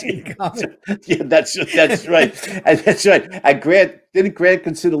they got that in common. Yeah, that's right, and that's right. And didn't Grant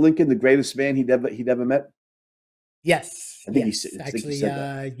consider Lincoln the greatest man he'd ever met? Yes, I think yes, I think he actually, said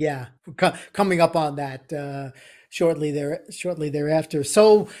that. yeah, coming up on that shortly thereafter.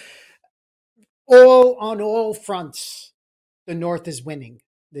 So on all fronts, the North is winning.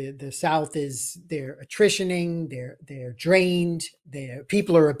 The South they're attritioning, they're drained,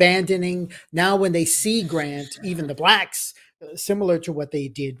 people are abandoning. Now when they see Grant, even the blacks, similar to what they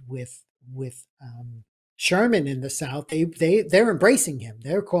did with Sherman in the South, they're embracing him.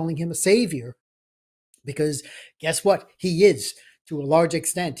 They're calling him a savior, because guess what? He is, to a large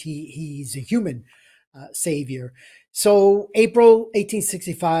extent. He's a human savior. So April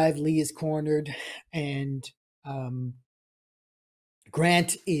 1865, Lee is cornered, and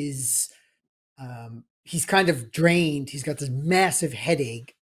Grant is he's kind of drained. He's got this massive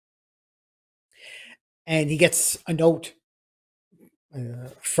headache, and he gets a note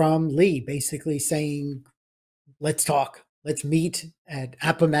from Lee, basically saying, "Let's talk. Let's meet at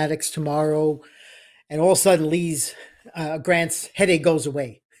Appomattox tomorrow." And all of a sudden, Grant's headache goes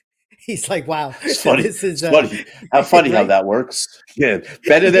away. He's like, "Wow, It's funny. this is funny. How funny right? how that works. Yeah,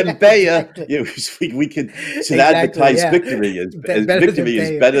 better than Yeah, Bayer. exactly. Yeah, we could should Exactly, advertise yeah. victory as Better than victory is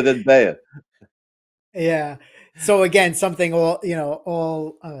Bayer. better than Bayer. Yeah. So again, something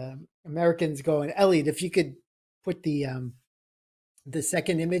all Americans going. Elliot, if you could put the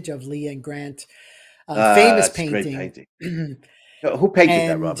second image of Lee and Grant, famous That's a great painting. painting. Who painted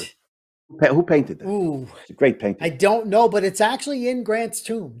that, And Robert? Who painted that? ooh, It's a great I painting. don't know, but it's actually in Grant's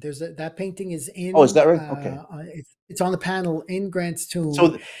tomb. That painting is Oh, is in. that right? Okay. It's on the panel in Grant's tomb,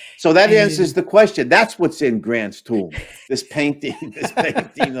 So that answers and the question. That's what's in Grant's tomb. This painting,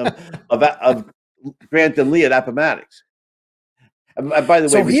 of Grant and Lee at Appomattox. And by the way,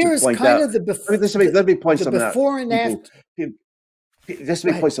 so we should here's point kind out. of Let me point the something out. before and People, after. just Go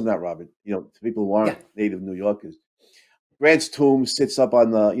let me point ahead. something out, Robert. To people who Yeah. aren't native New Yorkers, Grant's tomb sits up on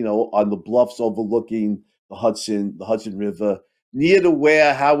the bluffs overlooking the Hudson River, near to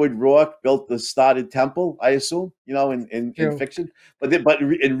where Howard Rourke built the started temple. I assume, in True. fiction, but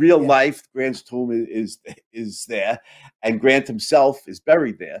in real Yeah. life, Grant's tomb is there, and Grant himself is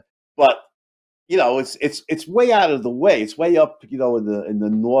buried there. But it's way out of the way. It's way up, in the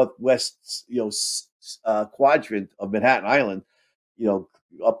northwest, quadrant of Manhattan Island,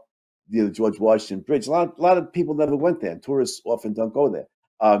 up near the George Washington Bridge. A lot of people never went there, and tourists often don't go there.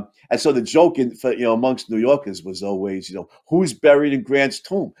 And so the joke amongst New Yorkers was always, who's buried in Grant's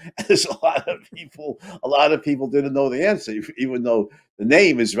tomb? And there's a lot of people didn't know the answer, even though the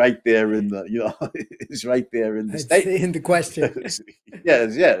name is right there in the, is right there in the It's statement. in the question. Yeah,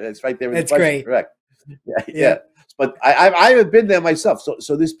 it's right there in the That's question. great. Correct. Yeah, yeah. Yeah. But I haven't been there myself.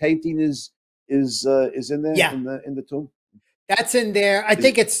 So this painting is in there Yeah. in the tomb. That's in there. I Is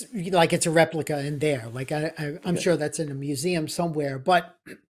think it? it's a replica in there. Like I'm Okay. sure that's in a museum somewhere. But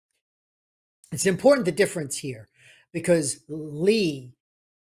it's important, the difference here, because Lee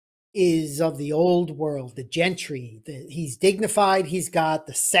is of the old world, the gentry. He's dignified. He's got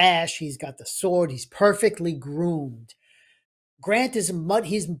the sash. He's got the sword. He's perfectly groomed. Grant is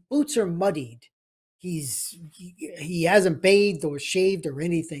his boots are muddied. He hasn't bathed or shaved or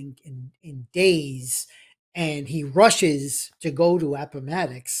anything in days, and he rushes to go to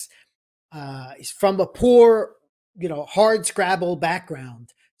Appomattox. He's from a poor, hard scrabble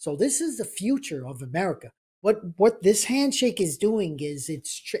background. So this is the future of America. What this handshake is doing is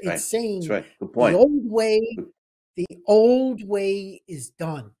it's Right. That's saying right. Good the point. old way is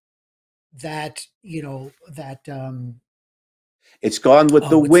done. That It's gone with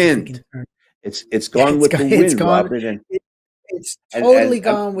the what's the wind. freaking term? It's Yeah, gone with the it's wind, gone. Robert. And It's and totally and, and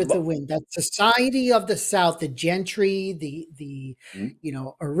gone with the wind. That society of the South, the gentry, the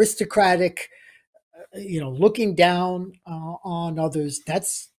Mhm. aristocratic, looking down on others.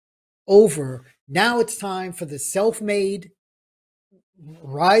 That's over. Now it's time for the self-made,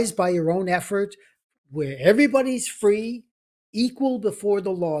 rise by your own effort, where everybody's free, equal before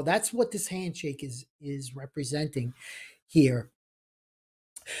the law. That's what this handshake is representing here.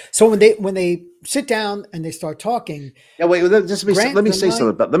 So when they sit down and they start talking, Yeah, wait. Just Grant let me say something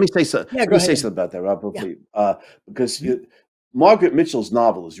remind about. Let me say so. yeah, Let go me say ahead. something about that, Robert. Yeah. Because Mhm. Margaret Mitchell's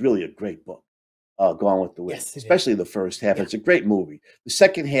novel is really a great book. Gone with the Wind, Yes, it is. especially the first half. Yeah, It's a great movie. The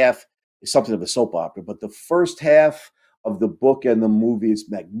second half is something of a soap opera, but the first half of the book and the movie is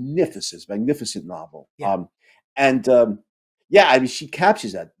magnificent, magnificent novel. yeah. And Yeah, I mean, she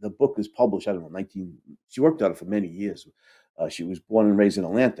captures that. The book was published, I don't know, 19. She worked on it for many years. She was born and raised in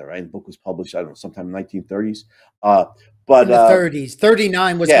Atlanta, right? The book was published, I don't know, sometime in 1930s. Uh, In but the 30s.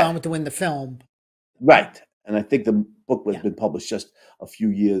 39 was Yeah, Gone with the Wind, the film. right. And I think the book was Yeah, been published just a few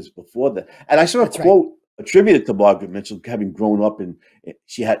years before that. And I saw a that's right. quote attributed to Margaret Mitchell, having grown up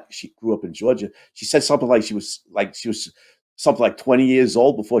she grew up in Georgia. She said something like she was something like 20 years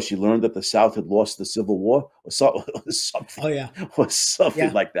old before she learned that the South had lost the Civil War, or something Oh, yeah. or something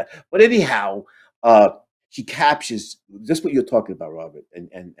Yeah. like that. But anyhow, uh, she captures just what you're talking about, Robert, and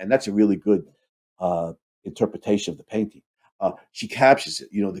that's a really good uh, interpretation of the painting. She captures it.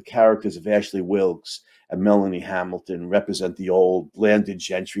 You know, the characters of Ashley Wilkes and Melanie Hamilton represent the old landed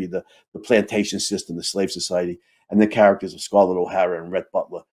gentry, the plantation system, the slave society, and the characters of Scarlett O'Hara and Rhett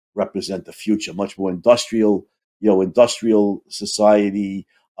Butler represent the future, much more industrial, industrial society,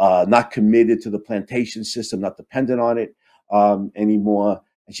 not committed to the plantation system, not dependent on it anymore.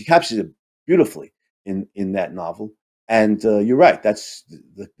 And she captures it beautifully in that novel. And you're right. That's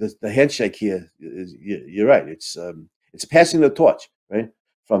the handshake here. You're right. It's passing the torch, right,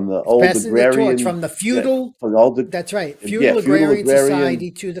 from the It's old passing the torch agrarian, from the yeah, feudal, from the old, that's right, yeah, feudal feudal agrarian agrarian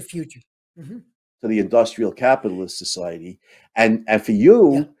society to the future. Hmm. to the industrial capitalist society. And for Yeah,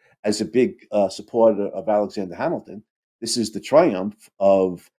 you, as a big supporter of Alexander Hamilton, this is the triumph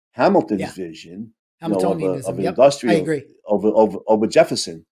of Hamilton's yeah. vision, of Hamiltonianism. an Yep, I industrial agree. over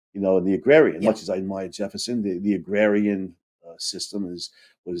Jefferson, the agrarian. Yeah, Much as I admire Jefferson, the agrarian system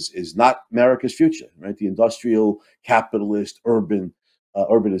is not America's future, right? The industrial capitalist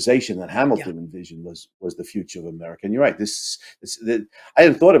urbanization that yeah. Hamilton envisioned was the future of America. And you're right. I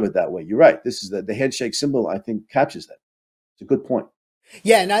hadn't thought of it that way. You're right. This is the handshake symbol. I think captures that. It's a good point.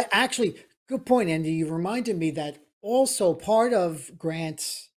 Yeah, and I actually, good point, Andy. You reminded me that also part of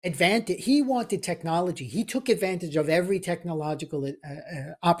Grant's advantage, he wanted technology. He took advantage of every technological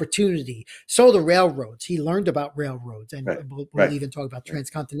opportunity. So the railroads, he learned about railroads, and Right. we'll Right. even talk about Right.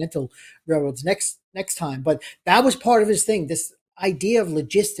 transcontinental railroads next time. But that was part of his thing. This idea of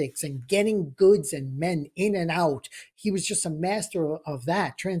logistics and getting goods and men in and out. He was just a master of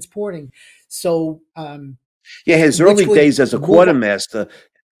that transporting. So, Yeah. which would move.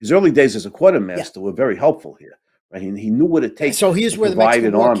 His early days as a Yeah. quartermaster were very helpful here. Right. He knew what it takes So to here's where the provide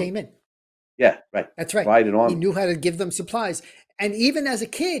Mexican an War army. came in. Yeah. Right. That's right. Provide an He army. knew how to give them supplies. And even as a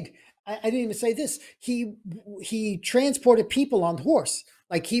kid, I didn't even say this. He transported people on horse.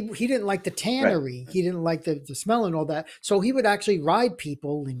 Like he didn't like the Right. tannery. He didn't like the smell and all that. So he would actually ride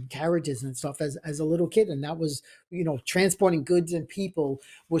people in carriages and stuff as a little kid. And that was, transporting goods and people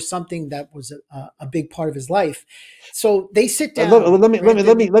was something that was a big part of his life. So they sit down,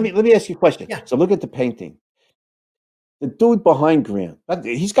 granted. Let me ask you a question. Yeah. So look at the painting. The dude behind Grant,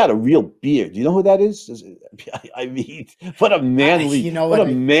 he's got a real beard. Do you know who that is? I mean, You know what what?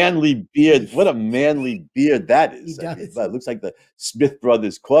 a manly beard, what a manly beard that He is. I mean, does. it looks like the Smith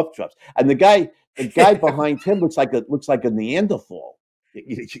brothers cough drops. And the guy behind him looks like a Neanderthal.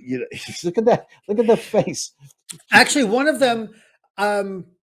 Look at that. Look at the face. Actually, one of them, um,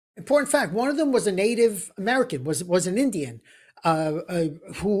 important fact, one of them was a Native American, was an Indian,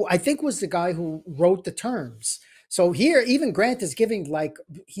 who I think was the guy who wrote the terms. So here, even Grant is giving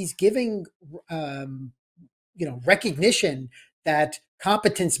he's giving um, recognition that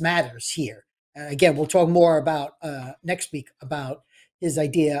competence matters here. Again, we'll talk more about next week about his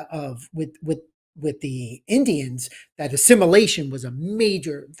idea of with the Indians, that assimilation was a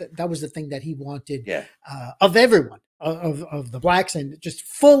major, that was the thing that he wanted Yeah. of everyone, of the blacks, and just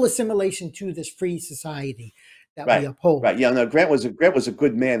full assimilation to this free society that we Right, uphold. right. Yeah, no, Grant was a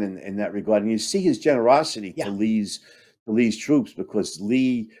good man in that regard, and you see his generosity Yeah, to Lee's troops, because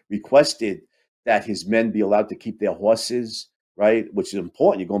Lee requested that his men be allowed to keep their horses, right, which is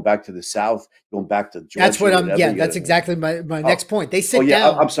important. You're going back to the South, going back to that's Georgia, what I'm. whatever. Yeah, that's exactly my Oh, next point. They oh sit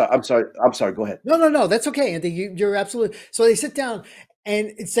yeah. down. I'm sorry. Go ahead. No, no, no. That's okay, Andy. You're absolutely. So they sit down,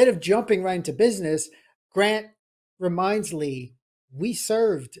 and instead of jumping right into business, Grant reminds Lee, "We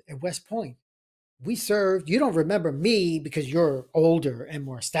served at West Point. We served. You don't remember me because you're older and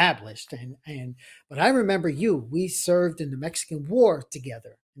more established, but I remember you. We served in the Mexican War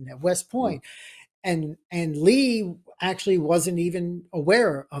together in at West Mhm. Point." And Lee actually wasn't even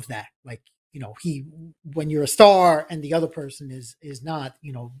aware of that. Like, he, when you're a star and the other person is not,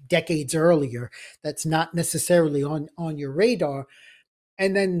 decades earlier, that's not necessarily on your radar.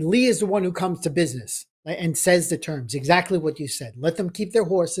 And then Lee is the one who comes to business. and says the terms exactly what you said. Let them keep their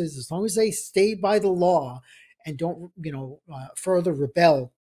horses as long as they stay by the law and don't, further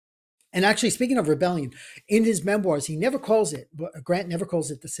rebel. And actually, speaking of rebellion, in his memoirs, he never calls it, Grant never calls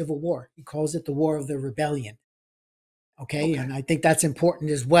it the Civil War. He calls it the War of the Rebellion. Okay. Okay. And I think that's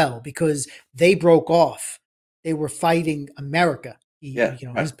important as well because they broke off. They were fighting America. Yeah. His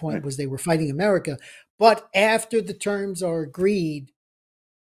Right. point Right. was they were fighting America. But after the terms are agreed,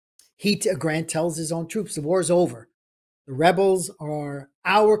 Grant tells his own troops the war's over. The rebels are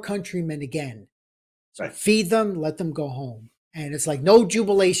our countrymen again. So Right. feed them, let them go home. And it's like no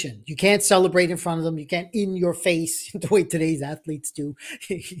jubilation. You can't celebrate in front of them. You can't in your face the way today's athletes do,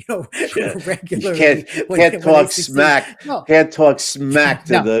 Yeah. You regularly can't when they talk succeed. smack. No, Can't talk smack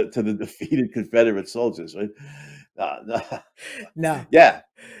to no, the defeated Confederate soldiers, right? No, no. no, Yeah.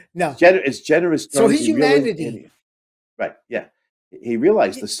 no. It's generous So terms. his He realized, humanity, right? Yeah. He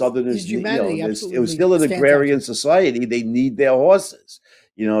realized the Southerners, his humanity it was absolutely still an stands out to agrarian me. society. They need their horses,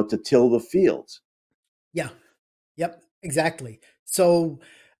 to till the fields. Yeah, yep, exactly. So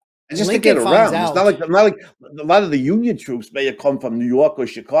And just to get Lincoln finds around. It's out. not like a lot of the Union troops may have come from New York or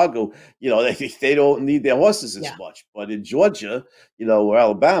Chicago. They don't need their horses as Yeah, much. But in Georgia, or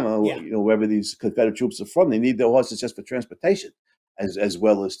Alabama, yeah, wherever these Confederate troops are from, they need their horses just for transportation, as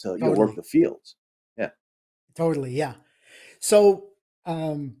well as to work totally, the fields. Yeah. totally, yeah. So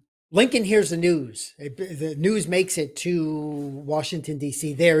um, Lincoln hears the news. The news makes it to Washington,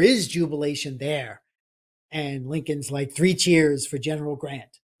 D.C. There is jubilation there. And Lincoln's like, 3 cheers for General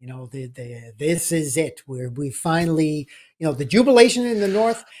Grant. This is it. Where we finally, the jubilation in the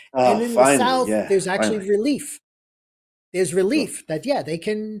North Oh, and in the finally, South, yeah, there's actually finally. relief. There's Sure. relief that, yeah, they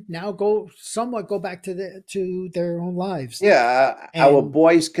can now somewhat go back to their own lives. Yeah, our And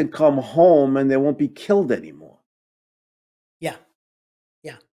boys can come home and they won't be killed anymore. yeah,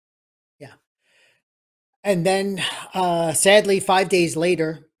 yeah, yeah. And then sadly, 5 days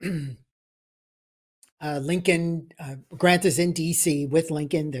later, Grant is in D.C. with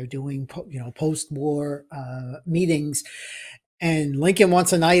Lincoln. They're doing, post-war meetings, and Lincoln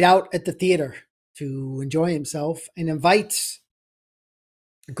wants a night out at the theater to enjoy himself and invites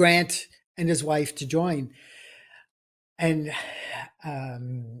Grant and his wife to join. And I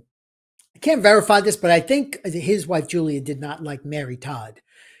can't verify this, but I think his wife Julia did not like Mary Todd.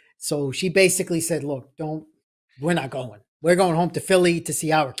 So she basically said, "Look, we're not going. We're going home to Philly to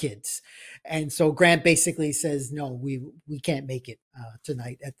see our kids." And so Grant basically says, "No, we can't make it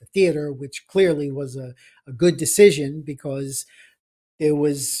tonight at the theater," which clearly was a good decision because there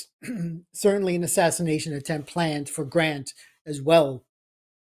was certainly an assassination attempt planned for Grant as well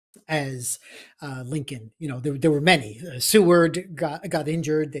as Lincoln. There were many. Seward got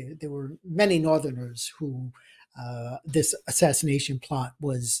injured. There were many Northerners who this assassination plot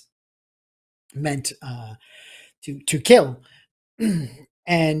was meant to kill.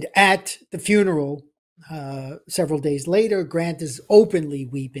 And at the funeral, several days later, Grant is openly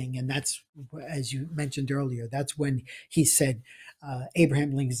weeping, and that's, as you mentioned earlier, that's when he said,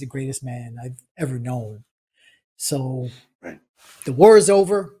 "Abraham Lincoln is the greatest man I've ever known." So Right. the war is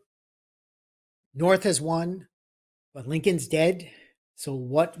over. North has won, but Lincoln's dead. So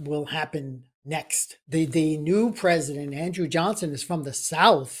what will happen next? The new president, Andrew Johnson, is from the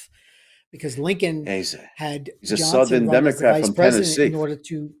South because Lincoln Yeah, had he's a Johnson Southern run as the Democrat vice from president Tennessee. Southern in order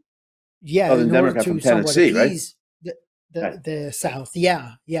Democrat to from somewhat Tennessee, right? appease Right. the Right. South.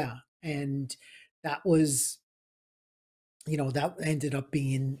 Yeah, yeah. And that was, that ended up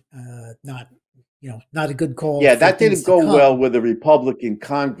being not a good call Yeah, for that things didn't to go well come. with the Republican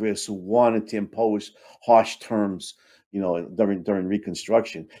Congress who wanted to impose harsh terms, during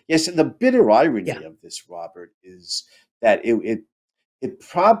Reconstruction. Yes, and the bitter Yeah, irony of this, Robert, is that it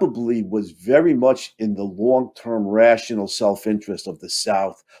probably was very much in the long-term rational self-interest of the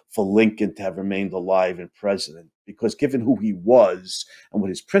South for Lincoln to have remained alive and president, because given who he was and what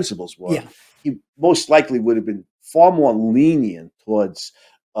his principles were, yeah, he most likely would have been far more lenient towards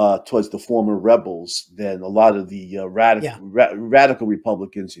the former rebels than a lot of the yeah. radical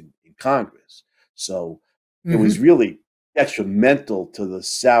Republicans in Congress. So it was Hmm. really detrimental to the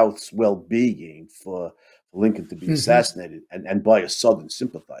South's well-being for Lincoln to be Hmm. assassinated and by a Southern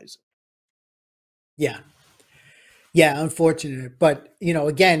sympathizer. Yeah, yeah. Unfortunate, but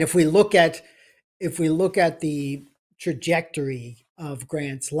again, if we look at the trajectory of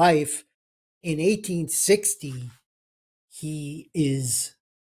Grant's life in 1860, he is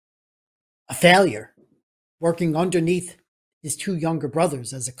a failure, working underneath his two younger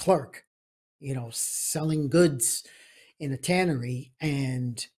brothers as a clerk, selling goods in a tannery.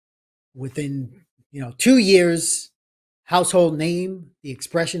 And within, 2 years, household name, the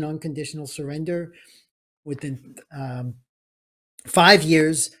expression unconditional surrender. within 5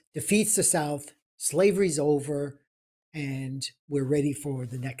 years, defeats the South, slavery's over, and we're ready for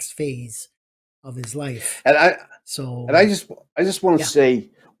the next phase of his life. And I and So, I just want to yeah. say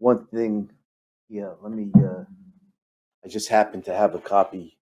one thing. Yeah, let me. I just happen to have a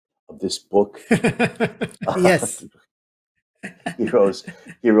copy of this book, Yes. Heroes,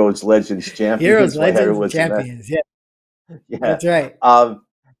 Heroes, Legends, Heroes, Champions by legends, and Heroism. champions. Yeah, Yeah, that's right. um,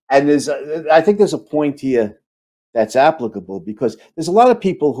 and I think there's a point here that's applicable because there's a lot of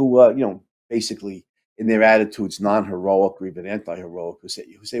people who, basically in their attitudes, non-heroic or even anti-heroic, who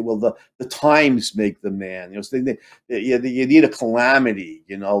say, well, the times make the man. So you need a calamity.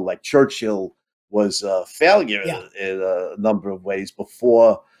 Like Churchill was a failure Yeah, in a number of ways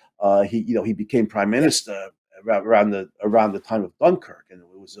before he became prime yeah. minister around the time of Dunkirk, and it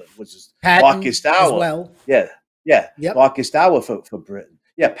was his Patton darkest as hour. well. Yeah, yeah, Yep. darkest hour for Britain.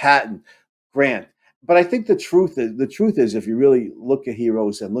 Yeah, Patton, Grant. But I think the truth is, if you really look at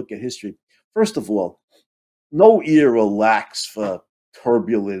heroes and look at history, first of all, no era lacks for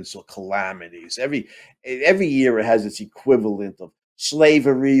turbulence or calamities. Every era has its equivalent of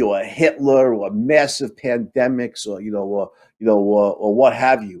slavery or Hitler or massive pandemics or or what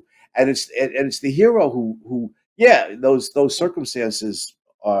have you. And it's the hero who yeah, those circumstances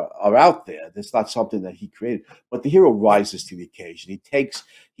are out there. That's not something that he created, but the hero Yep. rises to the occasion. He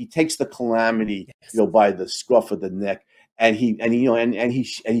takes the calamity Yes. by the scruff of the neck, and he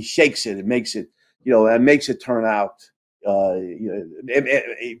shakes it and makes it turn out.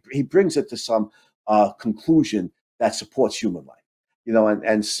 He brings it to some conclusion that supports human life.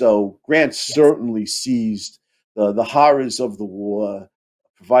 And so Grant Yes. certainly seized the horrors of the war,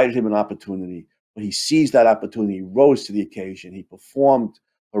 provided him an opportunity, but he seized that opportunity, he rose to the occasion, he performed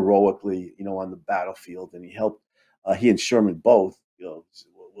heroically, on the battlefield, and he and Sherman both,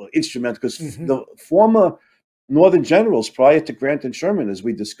 were instrumental because Hmm. the former Northern generals prior to Grant and Sherman, as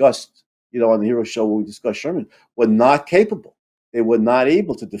we discussed, on the Hero Show when we discussed Sherman, were not capable. They were not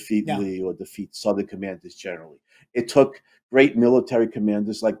able to defeat No. Lee or defeat Southern commanders generally. It took great military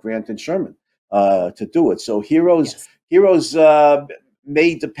commanders like Grant and Sherman to do it. So Yes. heroes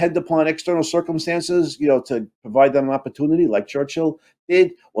may depend upon external circumstances, to provide them an opportunity, like Churchill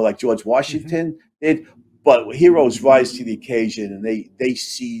did, or like George Hmm. Washington did. But heroes rise to the occasion, and they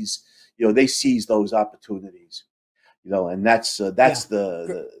seize those opportunities. And Yeah.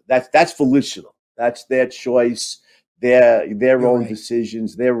 that's volitional. That's their choice, their You're own right.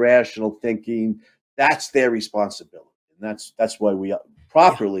 decisions, their rational thinking. That's their responsibility, and that's why we Yeah.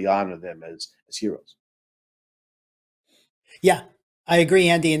 properly honor them as heroes. Yeah. I agree,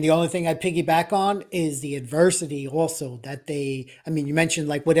 Andy. And the only thing I piggyback on is the adversity also that I mean, you mentioned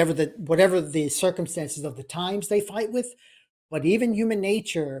like whatever the circumstances of the times they fight with, but even human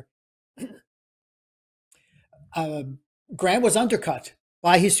nature, uh, Grant was undercut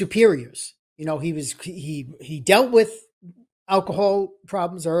by his superiors. He dealt with alcohol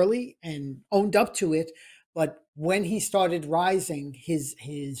problems early and owned up to it, but when he started rising, his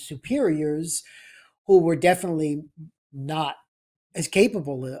superiors, who were definitely not as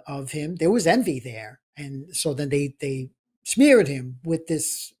capable of him, there was envy there, and so then they smeared him with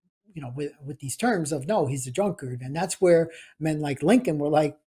this, with these terms of no, he's a drunkard, and that's where men like Lincoln were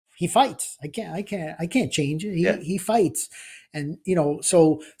like, he fights. I can't change it. He Yeah, he fights, and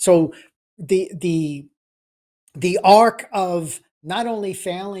so the arc of not only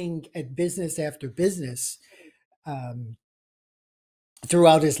failing at business after business, um,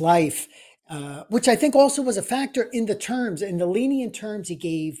 throughout his life, which I think also was a factor in the lenient terms he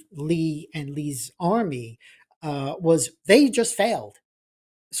gave Lee and Lee's army, was they just failed.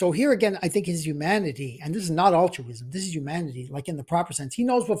 So here again, I think his humanity, and this is not altruism, this is humanity, like in the proper sense. He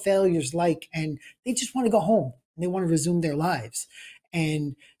knows what failure's like, and they just want to go home and they want to resume their lives.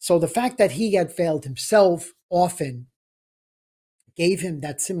 And so the fact that he had failed himself often gave him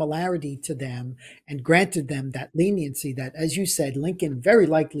that similarity to them and granted them that leniency that, as you said, Lincoln very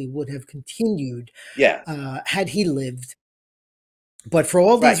likely would have continued yeah, had he lived. But for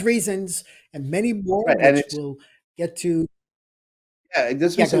all these right, reasons and many more, right, and which it's we'll get to. yeah. And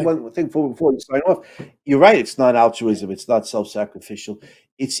just let me Yeah, say go ahead. one thing before you sign off. You're right. It's not altruism. It's not self-sacrificial.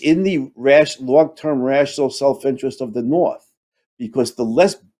 It's in the long-term rational self-interest of the North, because the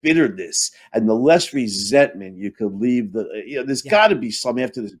less bitterness and the less resentment you could leave there's Yeah, got to be some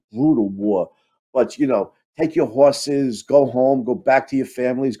after this brutal war. But take your horses, go home, go back to your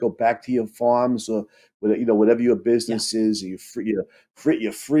families, go back to your farms, or whatever your yeah, business is. You're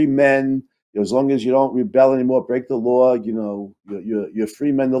free men. As long as you don't rebel anymore, break the law, you're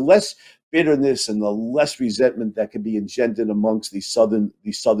free men. bitterness and the less resentment that can be engendered amongst these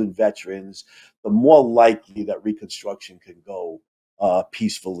southern veterans, the more likely that Reconstruction can go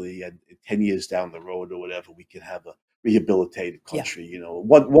peacefully, and 10 years down the road or whatever, we can have a rehabilitated Yeah. country.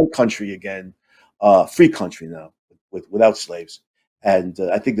 One country again, free country now without slaves. And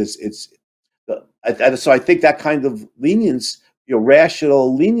I think so I think that kind of lenience,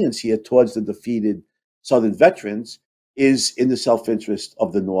 rational lenience here towards the defeated Southern veterans is in the self-interest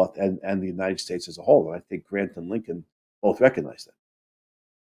of the North and the United States as a whole. And I think Grant and Lincoln both recognize that.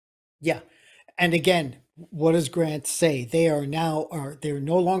 Yeah. And again, what does Grant say? They're no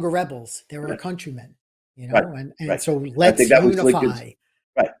longer rebels. They're our countrymen, Right, and right. so I think let's that was Lincoln's. unify.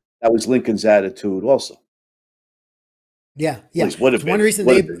 Right, that was Lincoln's attitude also. Yeah, At yeah. least would have It's one been. reason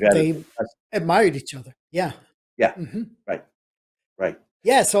Would have been. they admired each other. Yeah. Yeah. Hmm. Right. Right.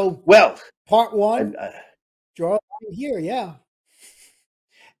 Yeah. So Well, part one, and, draw a line here. Yeah.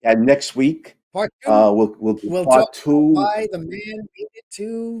 and next week Part two, we'll do we'll talk part about two. why the man made it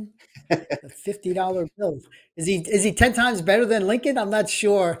to the $50 bill. Is he 10 times better than Lincoln? I'm not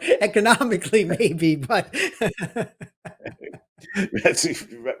sure. Economically, maybe, but That's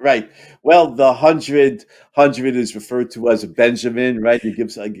right. Well, the hundred is referred to as a Benjamin, right? You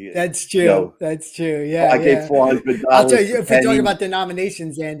give like that's true. That's true. Yeah, I gave yeah. $400 I'll tell you, to if we're talking Penny. about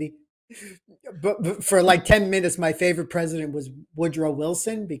denominations, Andy, but for like 10 minutes, my favorite president was Woodrow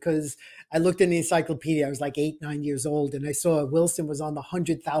Wilson, because I looked in the encyclopedia. I was like 8, 9 years old, and I saw Wilson was on the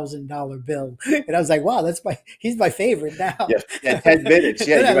 $100,000 bill, and I was like, "Wow, he's my favorite now." Yeah, 10 minutes.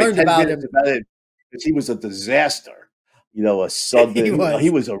 Yeah, Then I you're right. learned 10 about minutes him. about it, because he was a disaster. A He southern. He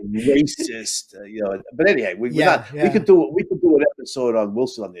was. was a racist. But anyway, we Yeah. could do an episode on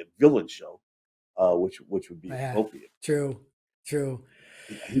Wilson on the Villain Show, which would be Yeah. appropriate. True.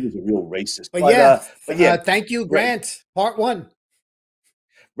 He was a real racist. But yeah, yeah, thank you, Grant. Part one.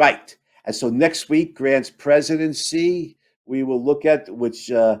 right. And so next week, Grant's presidency, we will look at, which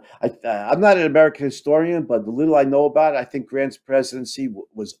I'm not an American historian, but the little I know about it, I think Grant's presidency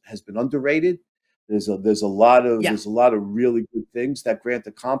has been underrated. There's a lot of really good things that Grant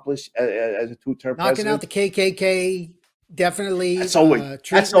accomplished as a two-term Knocking president. out the KKK, definitely. That's always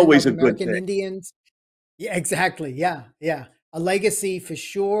Treatment of a good American thing. Indians. Yeah, exactly. Yeah. A legacy for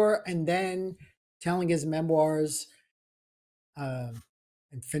sure. And then telling his memoirs,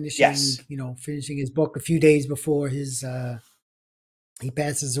 and finishing, Yes. finishing his book a few days before he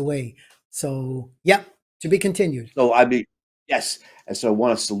passes away. So, yeah, to be continued. So yes, and so I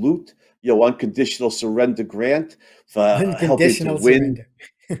want to salute Unconditional Surrender Grant for helping to win.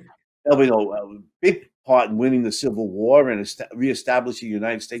 Helping a big part in winning the Civil War and reestablishing the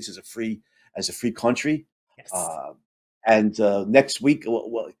United States as a free country. Yes. And next week,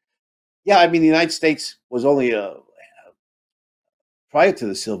 the United States was only prior to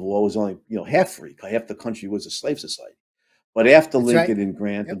the Civil War was only half free. Half the country was a slave society. But after Lincoln and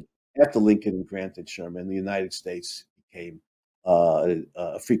Grant, and Sherman, the United States became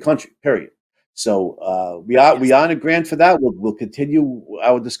a free country. Period. So we honor Grant for that. We'll continue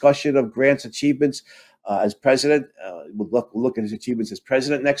our discussion of Grant's achievements as president. We'll look at his achievements as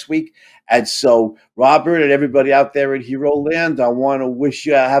president next week. And so, Robert and everybody out there in Hero Land, I want to wish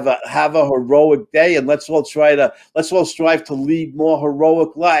you have a heroic day, and let's all strive to lead more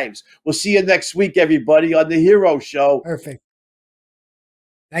heroic lives. We'll see you next week, everybody, on the Hero Show. Perfect.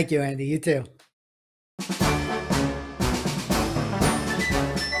 Thank you, Andy. You too.